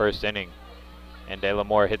end that first inning. And De La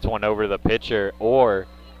Mora hits one over the pitcher, or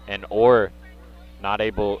not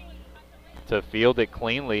able to field it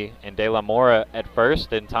cleanly, and De La Mora at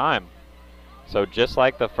first in time. So just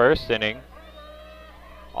like the first inning,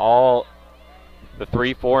 all the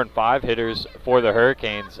 3, 4, and 5 hitters for the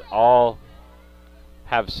Hurricanes all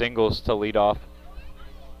have singles to lead off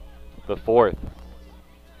the fourth.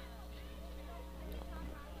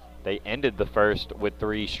 They ended the first with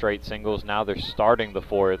 3 straight singles. Now they're starting the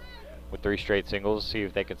fourth with 3 straight singles. See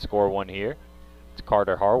if they can score one here. It's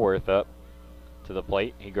Carter Harworth up to the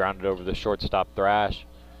plate. He grounded over the shortstop Thrash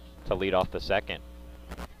to lead off the second.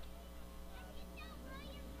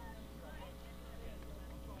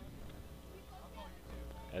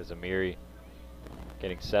 As Amiri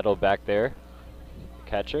getting settled back there.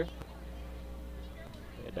 Catcher.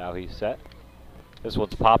 And now he's set. This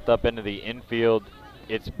one's popped up into the infield.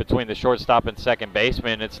 It's between the shortstop and second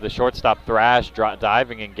baseman. It's the shortstop Thrash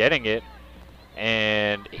diving and getting it.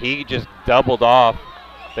 And he just doubled off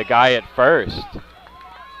the guy at first.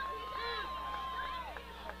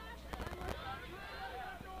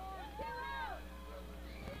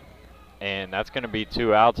 And that's going to be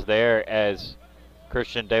 2 outs there, as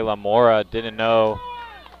Christian De La Mora didn't know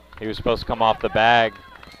he was supposed to come off the bag,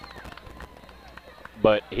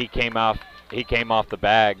 but he came off the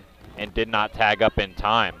bag and did not tag up in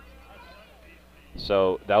time.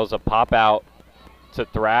 So that was a pop out to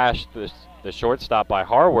Thrash, the shortstop, by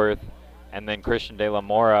Harworth, and then Christian De La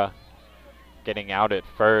Mora getting out at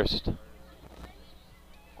first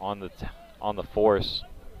on the force.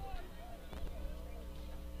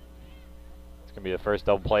 It's going to be the first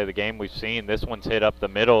double play of the game we've seen. This one's hit up the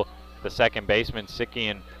middle. The second baseman,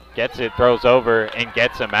 Sikian, gets it, throws over, and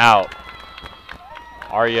gets him out.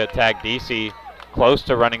 Arya Tagdisi close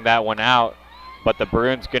to running that one out, but the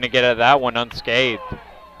Bruins going to get at that one unscathed.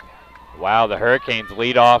 Wow, the Hurricanes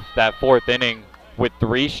lead off that fourth inning with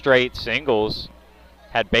 3 straight singles.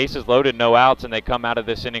 Had bases loaded, no outs, and they come out of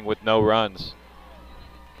this inning with no runs.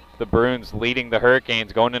 The Bruins leading the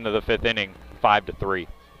Hurricanes going into the 5th inning, 5-3.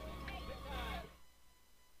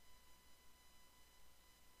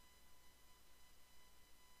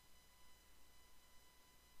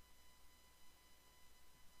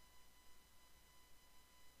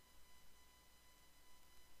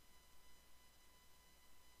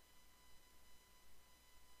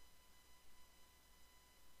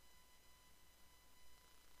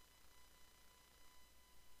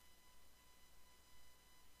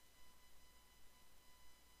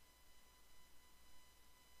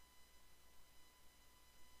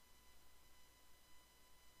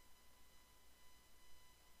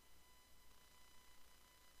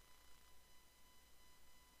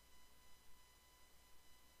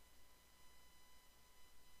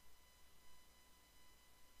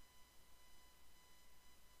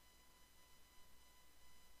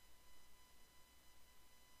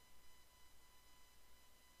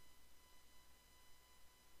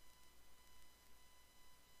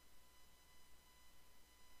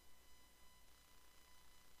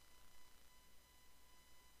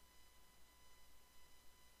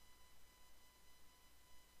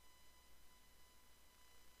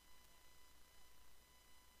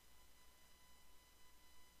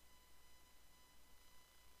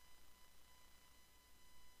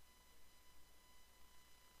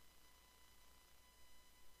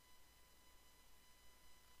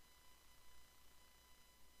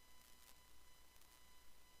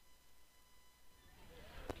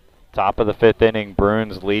 Top of the 5th inning,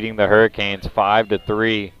 Bruins leading the Hurricanes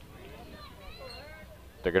 5-3.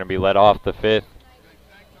 They're going to be led off the 5th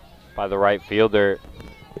by the right fielder,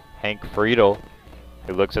 Hank Friedel,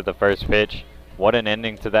 who looks at the first pitch. What an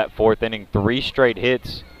ending to that 4th inning. 3 straight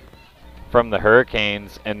hits from the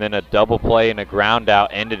Hurricanes, and then a double play and a ground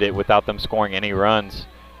out ended it without them scoring any runs.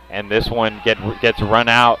 And this one gets run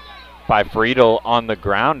out by Friedel on the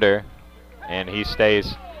grounder, and he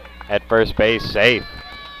stays at first base safe.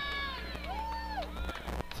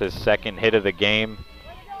 It's his 2nd hit of the game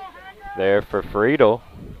there for Friedel.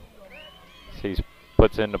 So he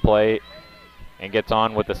puts into play and gets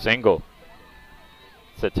on with a single.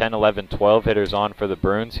 It's a 10, 11, 12 hitters on for the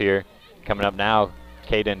Bruins here. Coming up now,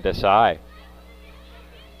 Caden Desai.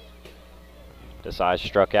 Desai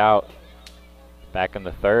struck out back in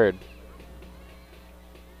the 3rd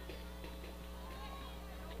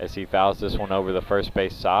as he fouls this one over the first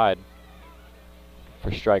base side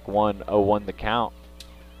for strike 1, 0-1 the count.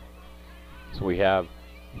 So we have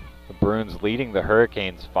the Bruins leading the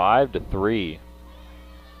Hurricanes 5-3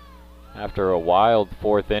 after a wild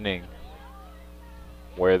 4th inning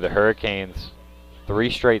where the Hurricanes 3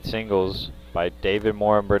 straight singles by David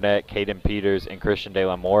Moore Burnett, Caden Peters, and Christian De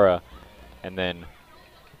La Mora, and then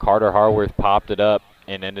Carter Harworth popped it up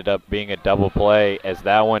and ended up being a double play as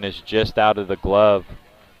that one is just out of the glove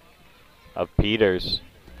of Peters,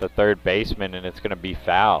 the 3rd baseman, and it's going to be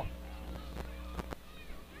foul.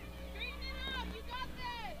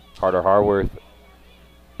 Carter Harworth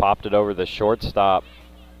popped it over the shortstop,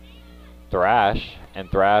 Thrash,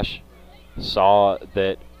 and Thrash saw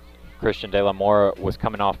that Christian De La Mora was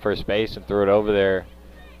coming off first base and threw it over there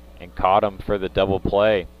and caught him for the double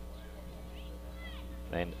play.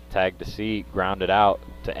 And tagged to C, grounded out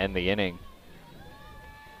to end the inning.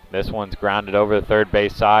 This one's grounded over the 3rd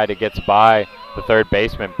base side. It gets by the 3rd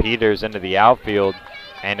baseman, Peters, into the outfield,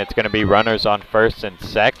 and it's going to be runners on 1st and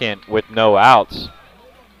 2nd with no outs.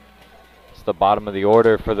 It's the bottom of the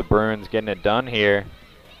order for the Bruins getting it done here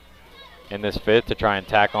in this 5th to try and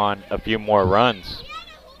tack on a few more runs.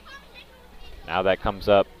 Now that comes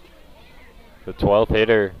up the 12th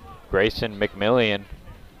hitter, Grayson McMillian,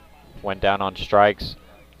 went down on strikes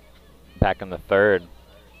back in the 3rd.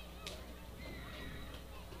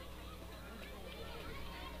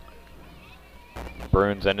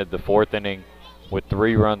 Bruins ended the 4th inning with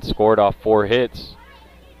 3 runs scored off 4 hits.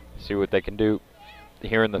 See what they can do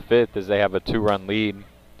here in the 5th as they have a 2-run lead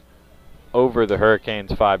over the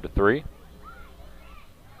Hurricanes 5-3.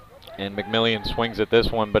 And McMillian swings at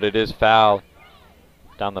this one, but it is foul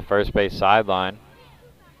down the first base sideline.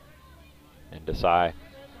 And Desai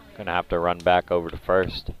going to have to run back over to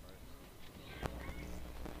first.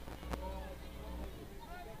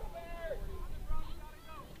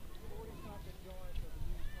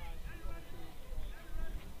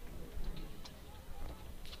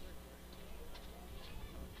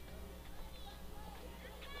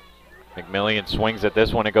 McMillian swings at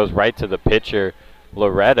this one. It goes right to the pitcher,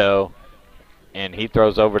 Loretto, and he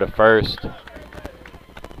throws over to first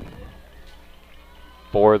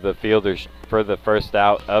for the fielders for the first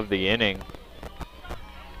out of the inning.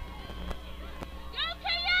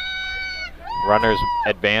 Runners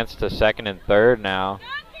advance to 2nd and 3rd now.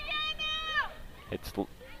 It's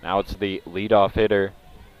the leadoff hitter,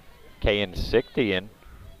 Kayan Siktian,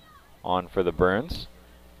 on for the Bruins.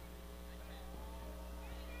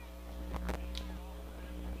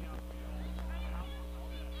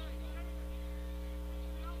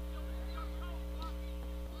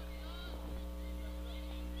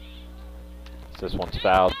 This one's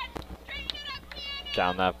fouled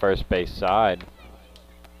down that first base side.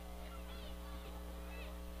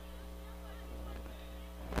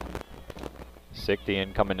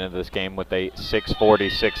 Siktian coming into this game with a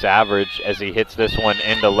 .646 average as he hits this one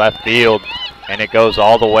into left field, and it goes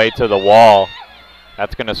all the way to the wall.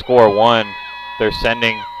 That's going to score 1. They're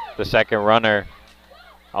sending the 2nd runner.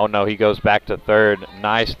 Oh no, he goes back to 3rd.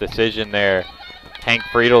 Nice decision there. Hank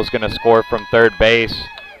Friedel's going to score from 3rd base.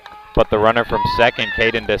 But the runner from 2nd,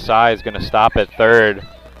 Caden Desai, is going to stop at 3rd.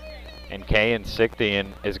 And Kayan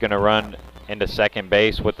Siktian is going to run into 2nd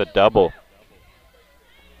base with a double.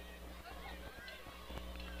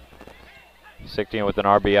 Siktian with an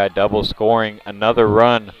RBI double, scoring another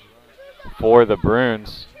run for the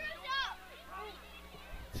Bruins.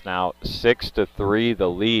 It's now 6-3 the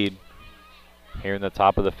lead here in the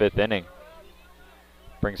top of the 5th inning.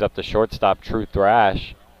 Brings up the shortstop, True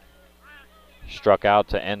Thrash. Struck out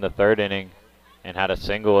to end the 3rd inning and had a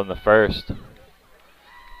single in the 1st.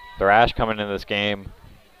 Thrash coming into this game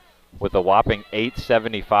with a whopping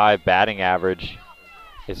 .875 batting average.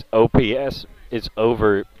 His OPS is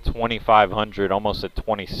over 2,500, almost at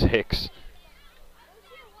 26.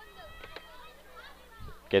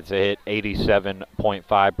 Gets a hit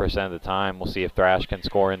 87.5% of the time. We'll see if Thrash can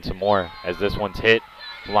score in some more, as this one's hit,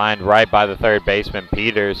 lined right by the third baseman,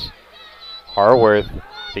 Peters. Harworth,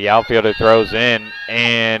 the outfielder, throws in,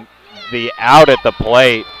 and the out at the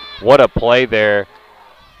plate. What a play there.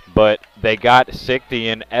 But they got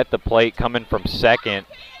Siktian at the plate coming from second.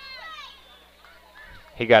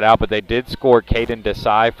 He got out, but they did score Caden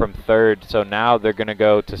Desai from third, so now they're going to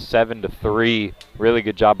go to 7-3. Really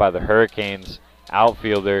good job by the Hurricanes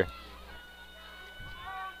outfielder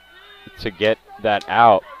to get that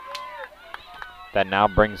out. That now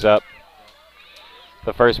brings up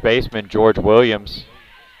the first baseman, George Williams,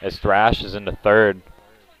 as Thrash is into third.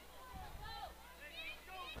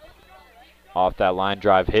 Off that line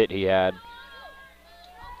drive hit he had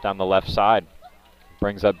down the left side.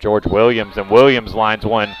 Brings up George Williams, and Williams lines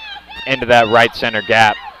one into that right center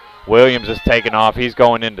gap. Williams is taking off. He's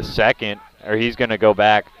going into second, or he's going to go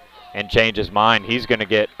back and change his mind. He's going to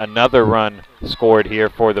get another run scored here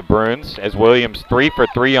for the Bruins, as Williams 3 for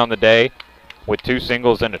 3 on the day with 2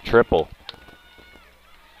 singles and a triple.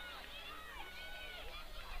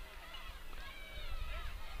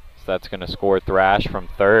 So that's going to score Thrash from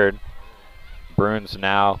third. Bruins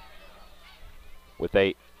now with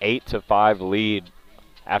a 8-5 lead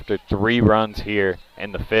after 3 runs here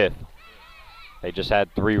in the 5th. They just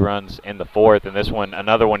had 3 runs in the 4th, and this one,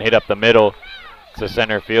 another one hit up the middle. It's a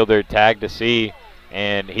center fielder, tag to see,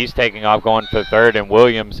 and he's taking off going for third, and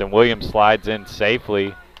Williams slides in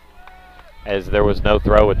safely as there was no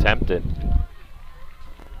throw attempted.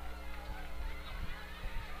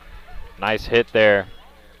 Nice hit there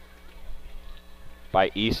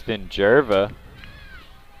by Easton Jerva.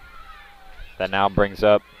 That now brings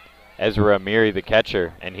up Ezra Amiri, the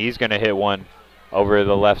catcher, and he's going to hit one over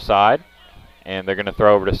the left side, and they're going to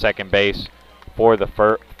throw over to second base for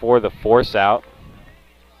the force out.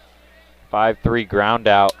 5-3 ground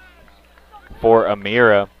out for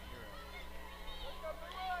Amira,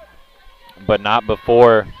 but not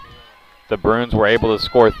before the Bruins were able to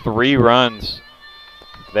score 3 runs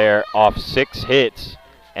there off 6 hits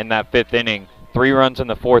in that 5th inning. 3 runs in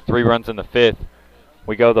the 4th, 3 runs in the 5th.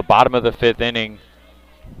 We go the bottom of the 5th inning.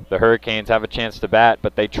 The Hurricanes have a chance to bat,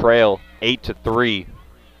 but they trail 8-3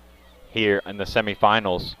 here in the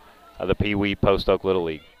semifinals of the Pee Wee Post Oak Little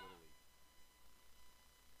League.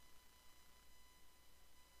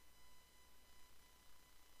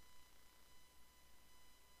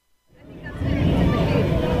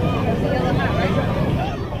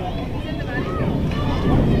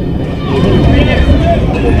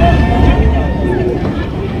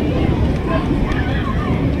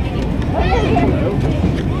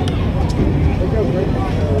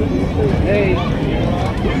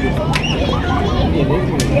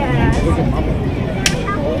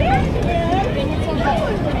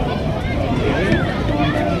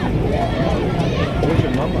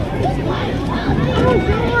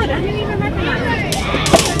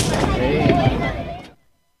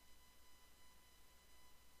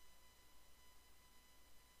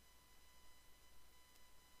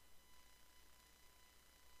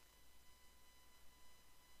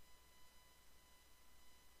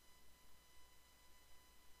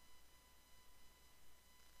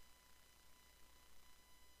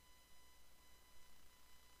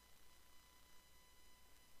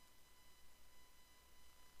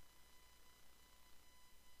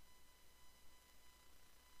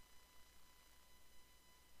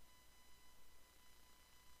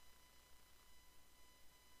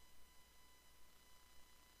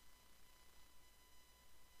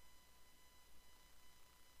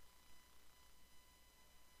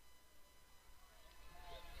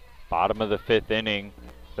 Bottom of the 5th inning,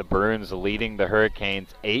 the Bruins leading the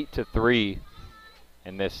Hurricanes 8-3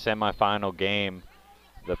 in this semifinal game,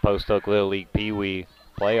 the Post Oak Little League Pee Wee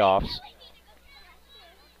playoffs.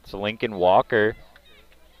 It's Lincoln Walker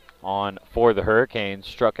on for the Hurricanes,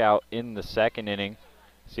 struck out in the 2nd inning.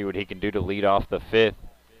 See what he can do to lead off the 5th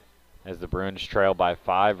as the Bruins trail by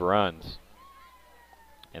 5 runs.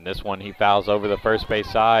 And this one he fouls over the first base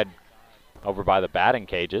side, over by the batting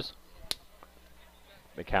cages.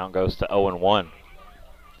 The count goes to 0-1.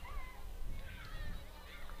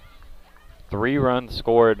 3 runs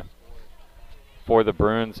scored for the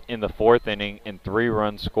Bruins in the 4th inning and 3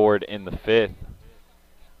 runs scored in the 5th.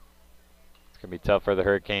 It's going to be tough for the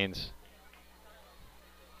Hurricanes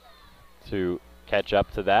to catch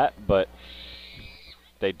up to that, but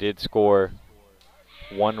they did score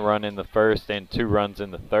 1 run in the 1st and 2 runs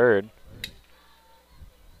in the 3rd.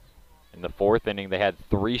 In the 4th inning, they had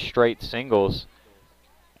 3 straight singles,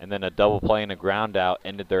 And then a double play and a ground out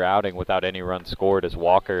ended their outing without any runs scored as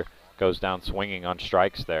Walker goes down swinging on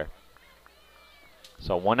strikes there.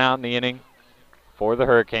 So 1 out in the inning for the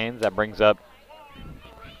Hurricanes. That brings up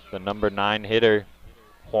the number 9 hitter,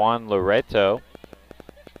 Juan Loreto,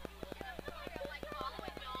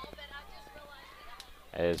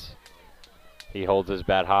 as he holds his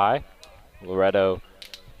bat high. Loreto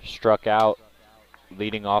struck out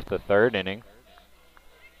leading off the 3rd inning.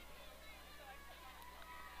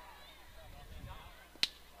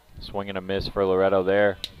 Swing and a miss for Loreto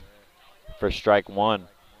there for strike 1.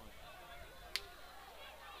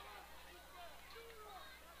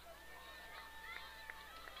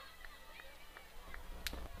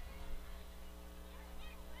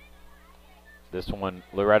 This one,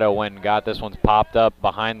 Loreto went and got this one's popped up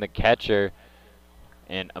behind the catcher,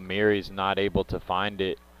 and Amiri's not able to find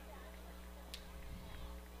it.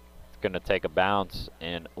 It's going to take a bounce,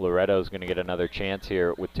 and Loreto's going to get another chance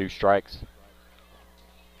here with 2 strikes.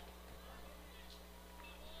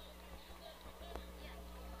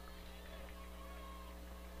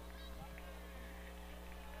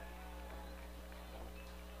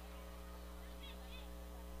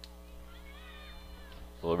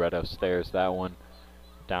 Loreto stares that one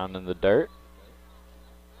down in the dirt.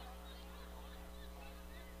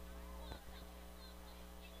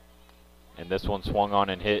 And this one swung on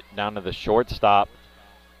and hit down to the shortstop.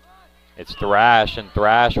 It's Thrash, and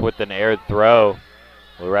Thrash with an aired throw.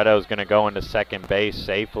 Loreto's going to go into second base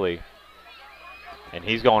safely. And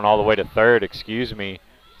he's going all the way to third, excuse me.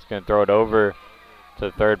 He's going to throw it over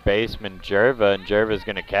to third baseman Jerva, and Jerva's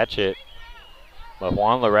going to catch it. But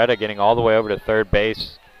Juan Loreto getting all the way over to third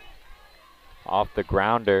base off the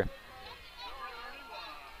grounder.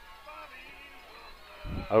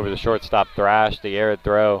 Over the shortstop Thrash, the aired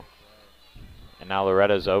throw. And now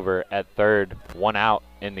Loreto's over at third, 1 out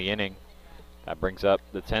in the inning. That brings up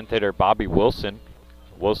the 10th hitter, Bobby Wilson.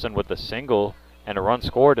 Wilson with a single and a run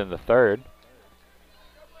scored in the 3rd.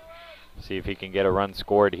 See if he can get a run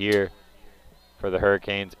scored here for the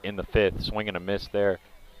Hurricanes in the 5th. Swing and a miss there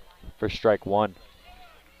for strike 1.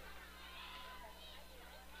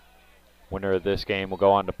 Winner of this game will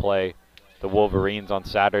go on to play the Wolverines on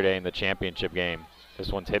Saturday in the championship game. This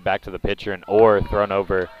one's hit back to the pitcher and thrown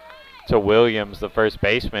over to Williams, the first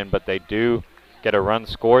baseman, but they do get a run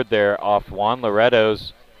scored there off Juan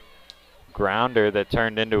Loreto's grounder that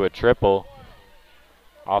turned into a triple.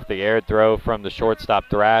 Off the air throw from the shortstop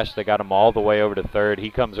Thrash, they got him all the way over to third. He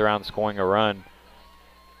comes around scoring a run,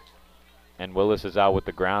 and Willis is out with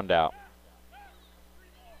the ground out.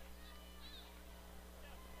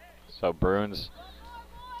 So Bruins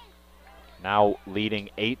now leading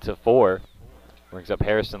 8-4. Brings up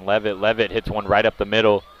Harrison Levitt. Levitt hits one right up the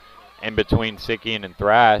middle in between Sickian and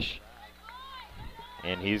Thrash.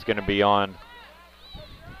 And he's going to be on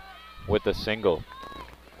with a single.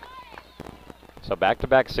 So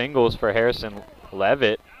back-to-back singles for Harrison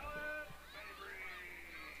Levitt.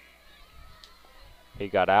 He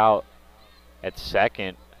got out at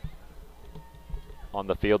second on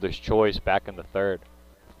the fielder's choice back in the 3rd.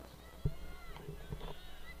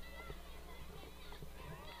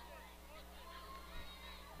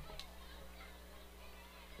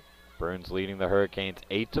 Bruins leading the Hurricanes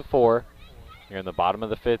 8-4. Here in the bottom of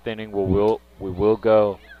the 5th inning, we will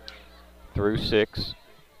go through 6. It's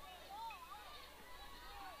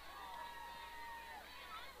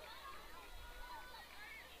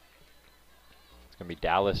going to be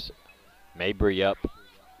Dallas Mabry up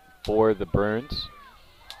for the Bruins,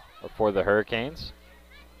 or for the Hurricanes.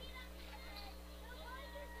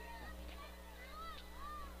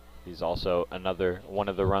 He's also another one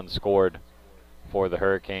of the runs scored for the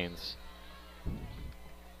Hurricanes.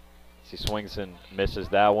 He swings and misses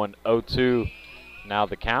that one. 0-2 now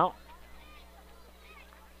the count.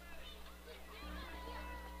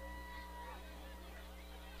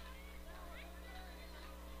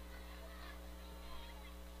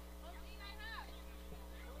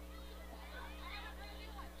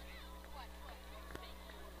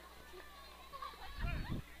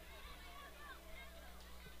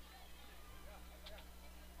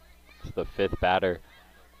 It's the 5th batter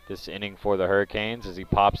this inning for the Hurricanes as he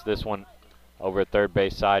pops this one over third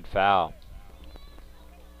base side foul.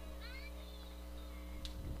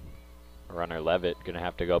 Runner Levitt going to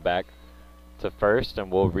have to go back to first,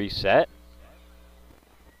 and we'll reset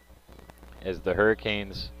as the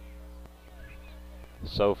Hurricanes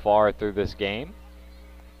so far through this game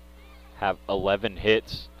have 11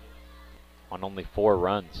 hits on only 4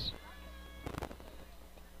 runs.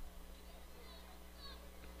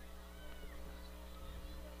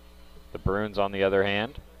 The Bruins, on the other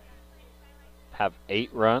hand, have 8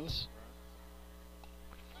 runs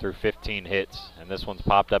through 15 hits, and this one's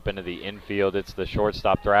popped up into the infield. It's the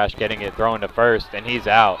shortstop Thrash getting it, throwing to first, and he's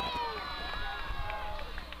out.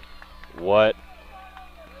 What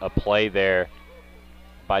a play there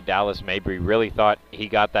by Dallas Mabry. Really thought he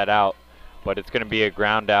got that out, but it's going to be a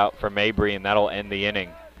ground out for Mabry, and that'll end the inning.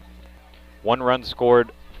 1 run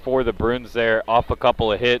scored for the Bruins there off a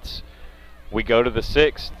couple of hits. We go to the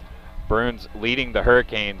 6th. Bruins leading the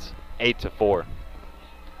Hurricanes 8-4.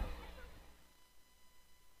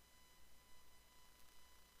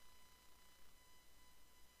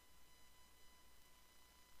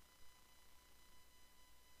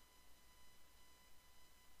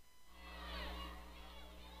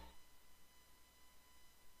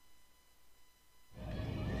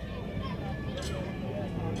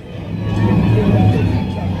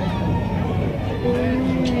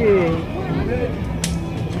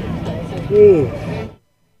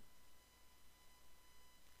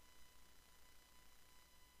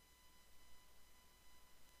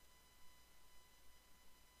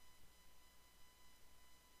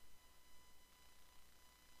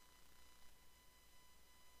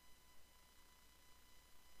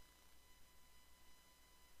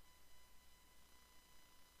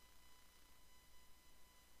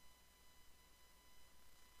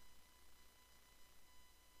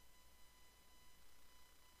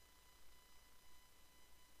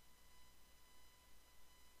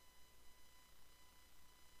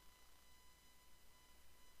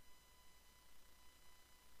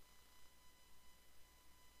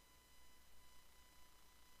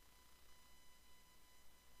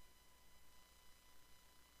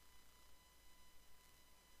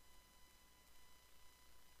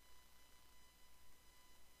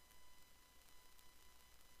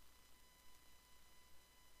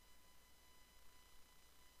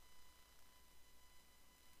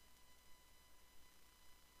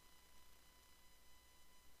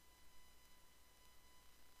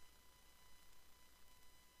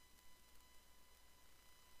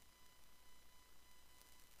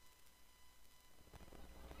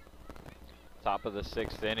 Top of the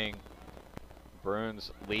 6th inning.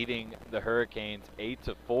 Bruins leading the Hurricanes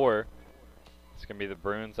 8-4. It's going to be the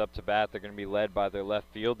Bruins up to bat. They're going to be led by their left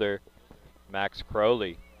fielder, Max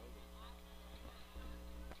Crowley.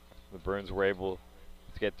 The Bruins were able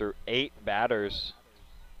to get through 8 batters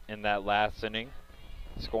in that last inning,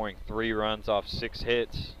 scoring 3 runs off 6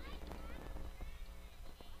 hits.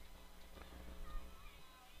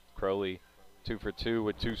 Crowley 2 for 2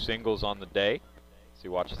 with 2 singles on the day. He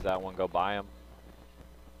watches that one go by him.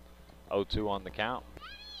 0-2 on the count.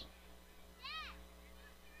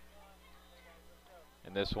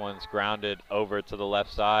 And this one's grounded over to the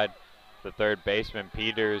left side. The third baseman,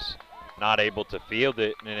 Peters, not able to field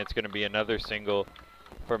it, and it's going to be another single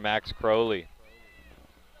for Max Crowley.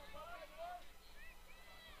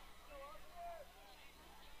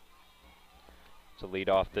 To lead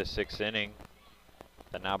off this 6th inning,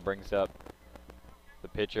 that now brings up the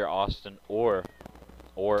pitcher, Austin Orr.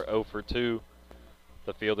 Or 0 for 2,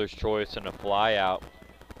 the fielder's choice and a fly out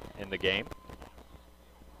in the game.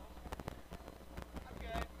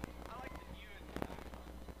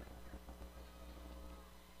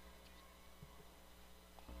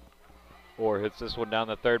 Orr hits this one down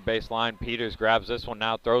the third base line. Peters grabs this one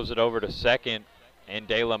now, throws it over to second, and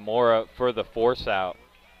De La Mora for the force out.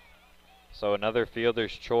 So another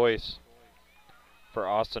fielder's choice for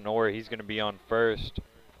Austin Orr. He's going to be on first.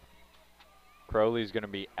 Crowley's going to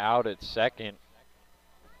be out at second.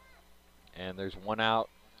 And there's 1 out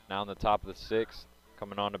now in the top of the 6th.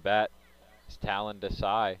 Coming on to bat is Talon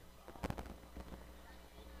Desai.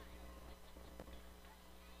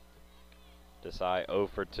 Desai 0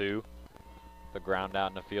 for 2. The ground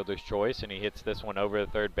out in the fielder's choice, and he hits this one over the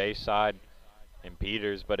third base side and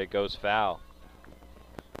Peters, but it goes foul.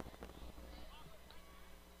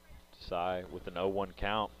 Desai with an 0-1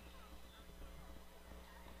 count.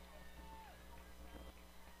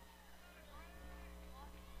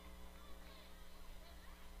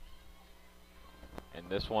 And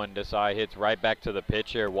this one, Desai hits right back to the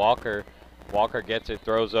pitcher, Walker. Walker gets it,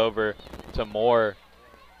 throws over to Moore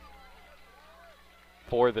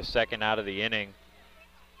for the 2nd out of the inning.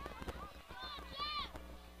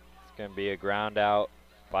 It's going to be a ground out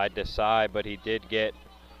by Desai, but he did get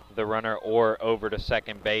the runner Orr over to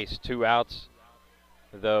second base. 2 outs,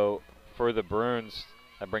 though, for the Bruins.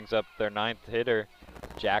 That brings up their 9th hitter,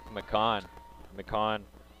 Jack McCon. McCon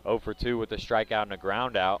 0 for 2 with a strikeout and a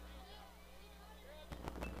ground out.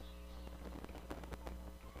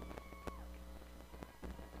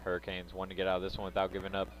 Hurricanes want to get out of this one without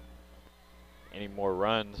giving up any more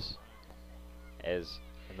runs, as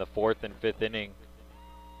in the 4th and 5th inning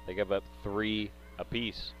they give up 3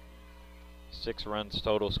 apiece. 6 runs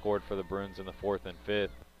total scored for the Bruins in the 4th and 5th,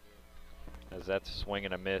 as that's a swing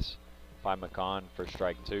and a miss by McCon for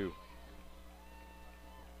strike 2.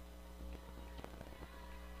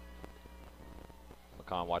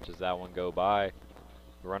 McCon watches that one go by.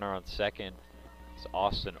 The runner on second is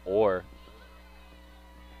Austin Orr.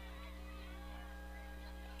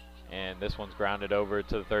 And this one's grounded over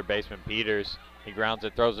to the third baseman, Peters. He grounds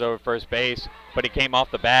it, throws it over first base, but he came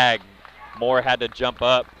off the bag. Moore had to jump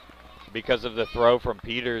up because of the throw from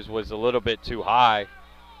Peters was a little bit too high.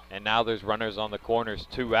 And now there's runners on the corners,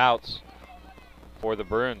 2 outs for the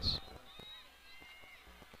Bruins.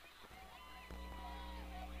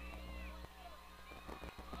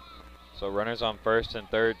 So runners on first and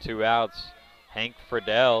third, 2 outs. Hank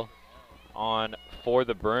Friedel on for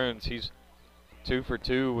the Bruins. He's 2 for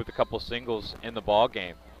 2 with a couple singles in the ball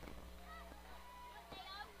game.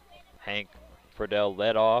 Hank Friedel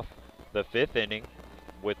led off the 5th inning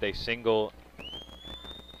with a single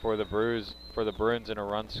for the Bruins and a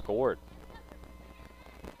run scored.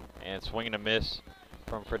 And swing and a miss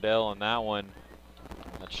from Friedel on that one.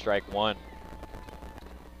 That's strike 1.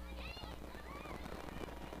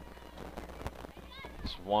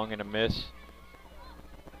 Swung and a miss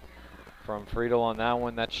from Friedel on that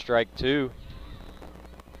one. That's strike 2.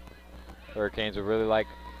 Hurricanes would really like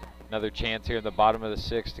another chance here in the bottom of the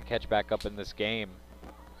 6th to catch back up in this game.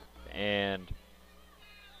 And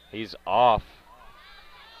he's off.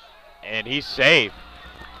 And he's safe.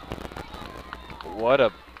 What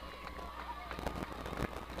a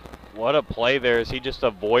play there as he just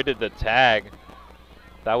avoided the tag.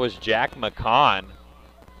 That was Jack McCon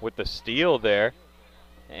with the steal there.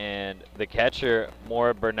 And the catcher,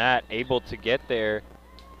 Maura Burnett, able to get the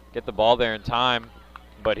ball there in time,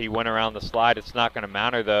 but he went around the slide. It's not going to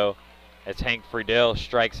matter, though, as Hank Friedel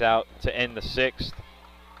strikes out to end the 6th.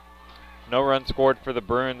 No run scored for the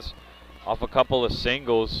Bruins off a couple of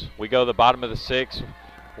singles. We go to the bottom of the 6th,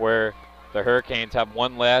 where the Hurricanes have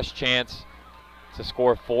one last chance to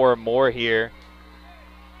score 4 or more here.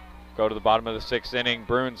 Go to the bottom of the 6th inning.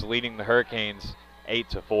 Bruins leading the Hurricanes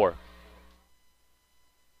 8-4.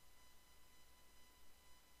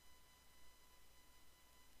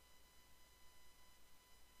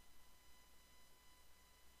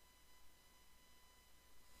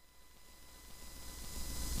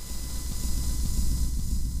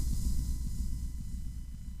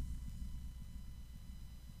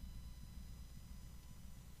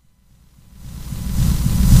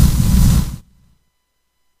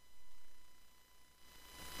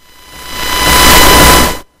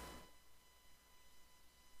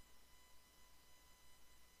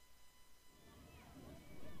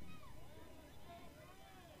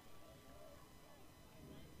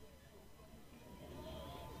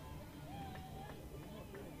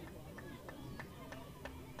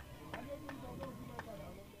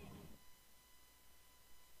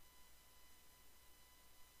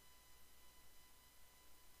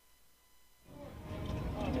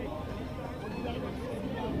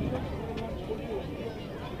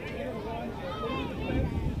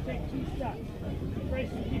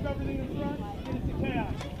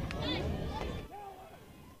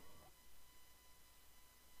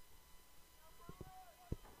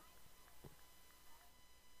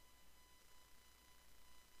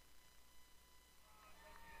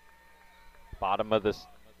 Bottom of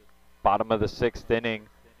the 6th inning.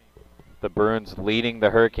 The Bruins leading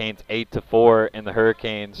the Hurricanes 8-4, and the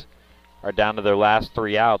Hurricanes are down to their last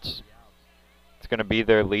 3 outs. It's going to be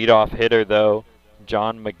their leadoff hitter, though,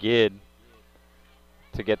 John McGidd,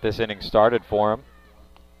 to get this inning started for him.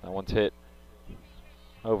 That one's hit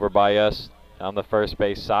over by us on the first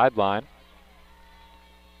base sideline.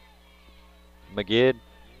 McGidd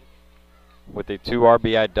with a 2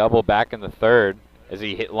 RBI double back in the 3rd as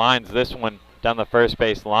he lines this one down the first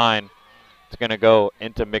base line. It's going to go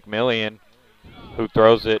into McMillian, who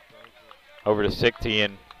throws it over to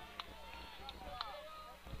Sictian.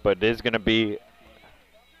 But it is going to be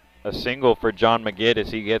a single for John McGidd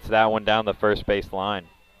as he gets that one down the first base line.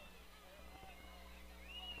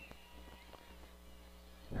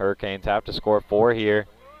 Hurricanes have to score 4 here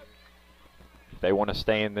if they want to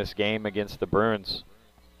stay in this game against the Bruins.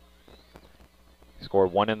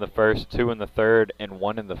 Scored 1 in the 1st, 2 in the 3rd, and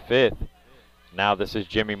 1 in the 5th. Now this is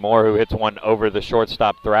Jimmy Moore, who hits one over the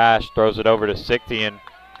shortstop Thrash, throws it over to Sictian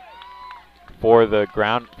for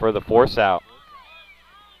the force out.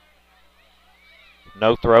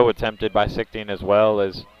 No throw attempted by Sictian as well,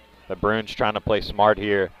 as the Bruins trying to play smart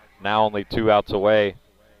here. Now only 2 outs away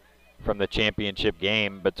from the championship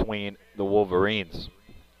game between the Wolverines.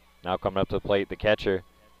 Now coming up to the plate, the catcher,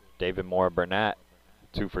 David Moore Burnett.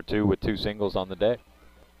 2 for 2 with 2 singles on the day.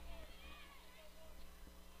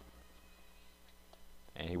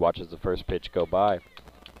 And he watches the first pitch go by.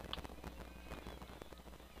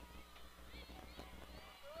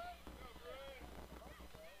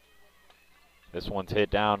 This one's hit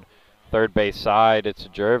down third base side. It's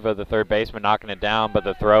Jerva, the third baseman, knocking it down, but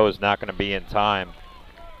the throw is not going to be in time.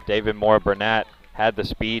 David Moore Burnett had the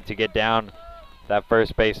speed to get down that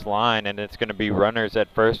first base line, and it's going to be runners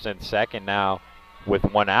at first and second now with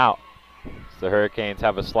 1 out. So the Hurricanes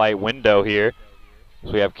have a slight window here.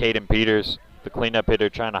 So we have Caden Peters, the cleanup hitter,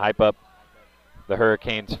 trying to hype up the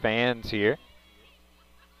Hurricanes fans here,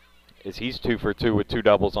 as he's 2 for 2 with 2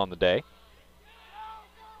 doubles on the day.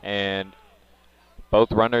 And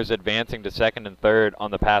both runners advancing to second and third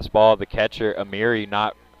on the pass ball. The catcher, Amiri,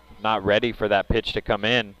 not ready for that pitch to come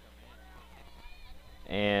in.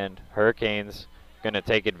 And Hurricanes going to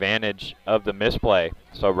take advantage of the misplay.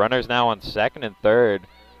 So runners now on second and third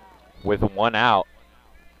with 1 out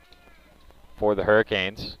for the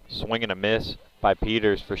Hurricanes. Swing and a miss by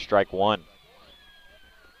Peters for strike 1.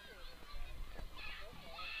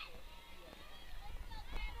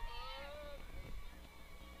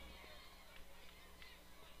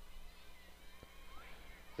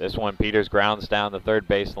 This one, Peters grounds down the third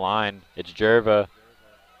base line. It's Jerva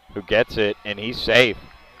who gets it, and he's safe.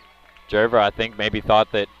 Jerva, I think, maybe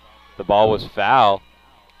thought that the ball was foul,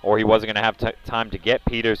 or he wasn't going to have time to get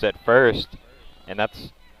Peters at first, and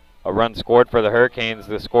that's a run scored for the Hurricanes.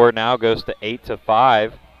 The score now goes to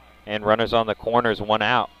 8-5, and runners on the corners, 1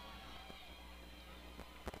 out.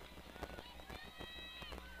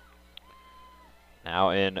 Now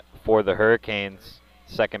in for the Hurricanes,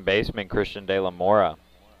 second baseman Christian De La Mora.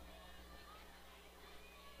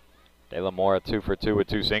 De La Mora 2 for 2 with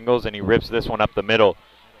 2 singles, and he rips this one up the middle.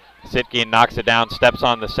 Sitkin knocks it down, steps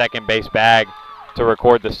on the second base bag to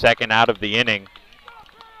record the second out of the inning.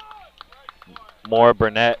 Moore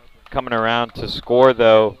Burnett coming around to score,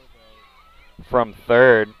 though, from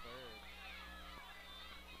third.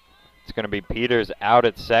 It's going to be Peters out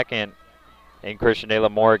at second, and Christian De La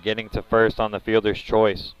Mora getting to first on the fielder's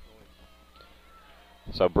choice.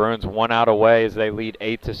 So Bruins 1 out away as they lead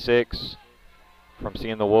 8-6 from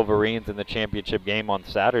seeing the Wolverines in the championship game on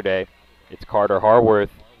Saturday. It's Carter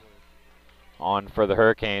Harworth on for the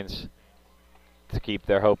Hurricanes to keep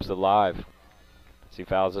their hopes alive. As he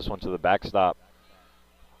fouls this one to the backstop.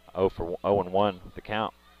 0-1 the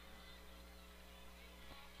count.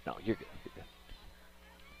 No, you're good. You're good.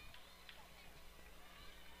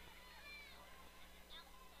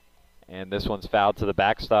 And this one's fouled to the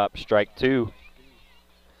backstop. Strike 2.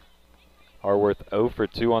 Harworth 0 for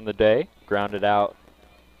 2 on the day. Grounded out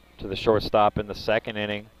to the shortstop in the second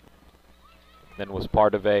inning. Then was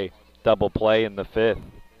part of a double play in the 5th.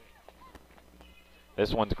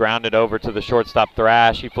 This one's grounded over to the shortstop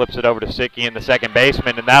Thrash. He flips it over to Sickie in the second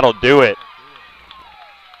baseman, and that'll do it.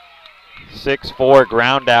 6-4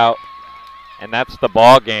 ground out, and that's the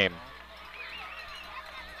ball game.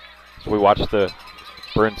 So we watch the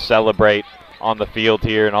Bruins celebrate on the field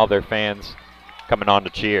here, and all their fans coming on to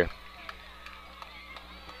cheer.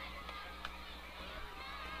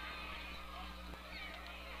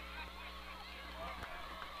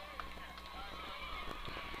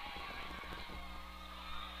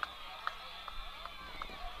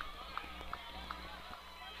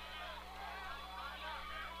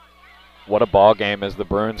 What a ball game as the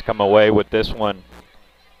Bruins come away with this one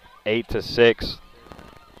 8-6.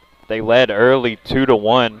 They led early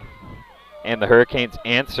 2-1, and the Hurricanes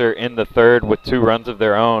answer in the third with 2 runs of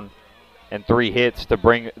their own and 3 hits to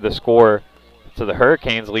bring the score to the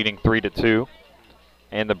Hurricanes leading 3-2.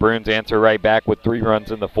 And the Bruins answer right back with 3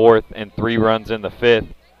 runs in the 4th and 3 runs in the 5th.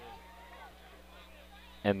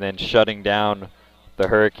 And then shutting down the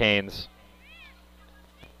Hurricanes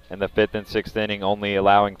in the 5th and 6th inning, only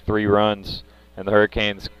allowing 3 runs, and the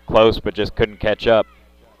Hurricanes close but just couldn't catch up.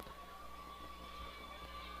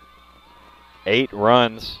 8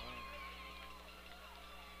 runs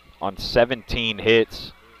on 17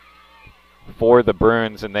 hits for the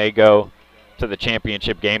Bruins, and they go to the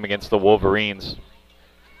championship game against the Wolverines.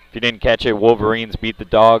 If you didn't catch it, Wolverines beat the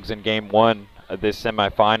Dogs in Game 1 of this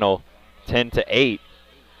semifinal 10-8,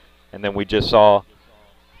 and then we just saw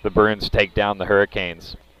the Bruins take down the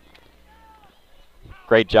Hurricanes.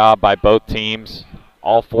 Great job by both teams,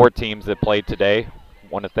 all 4 teams that played today.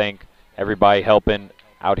 Want to thank everybody helping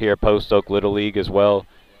out here at Post Oak Little League, as well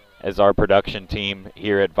as our production team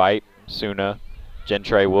here at Vype, Suna,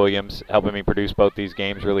 Gentray Williams, helping me produce both these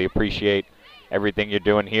games. Really appreciate everything you're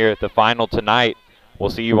doing here. The final tonight, we'll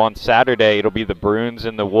see you on Saturday. It'll be the Bruins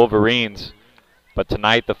and the Wolverines. But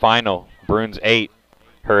tonight, the final, Bruins 8,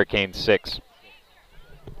 Hurricanes 6.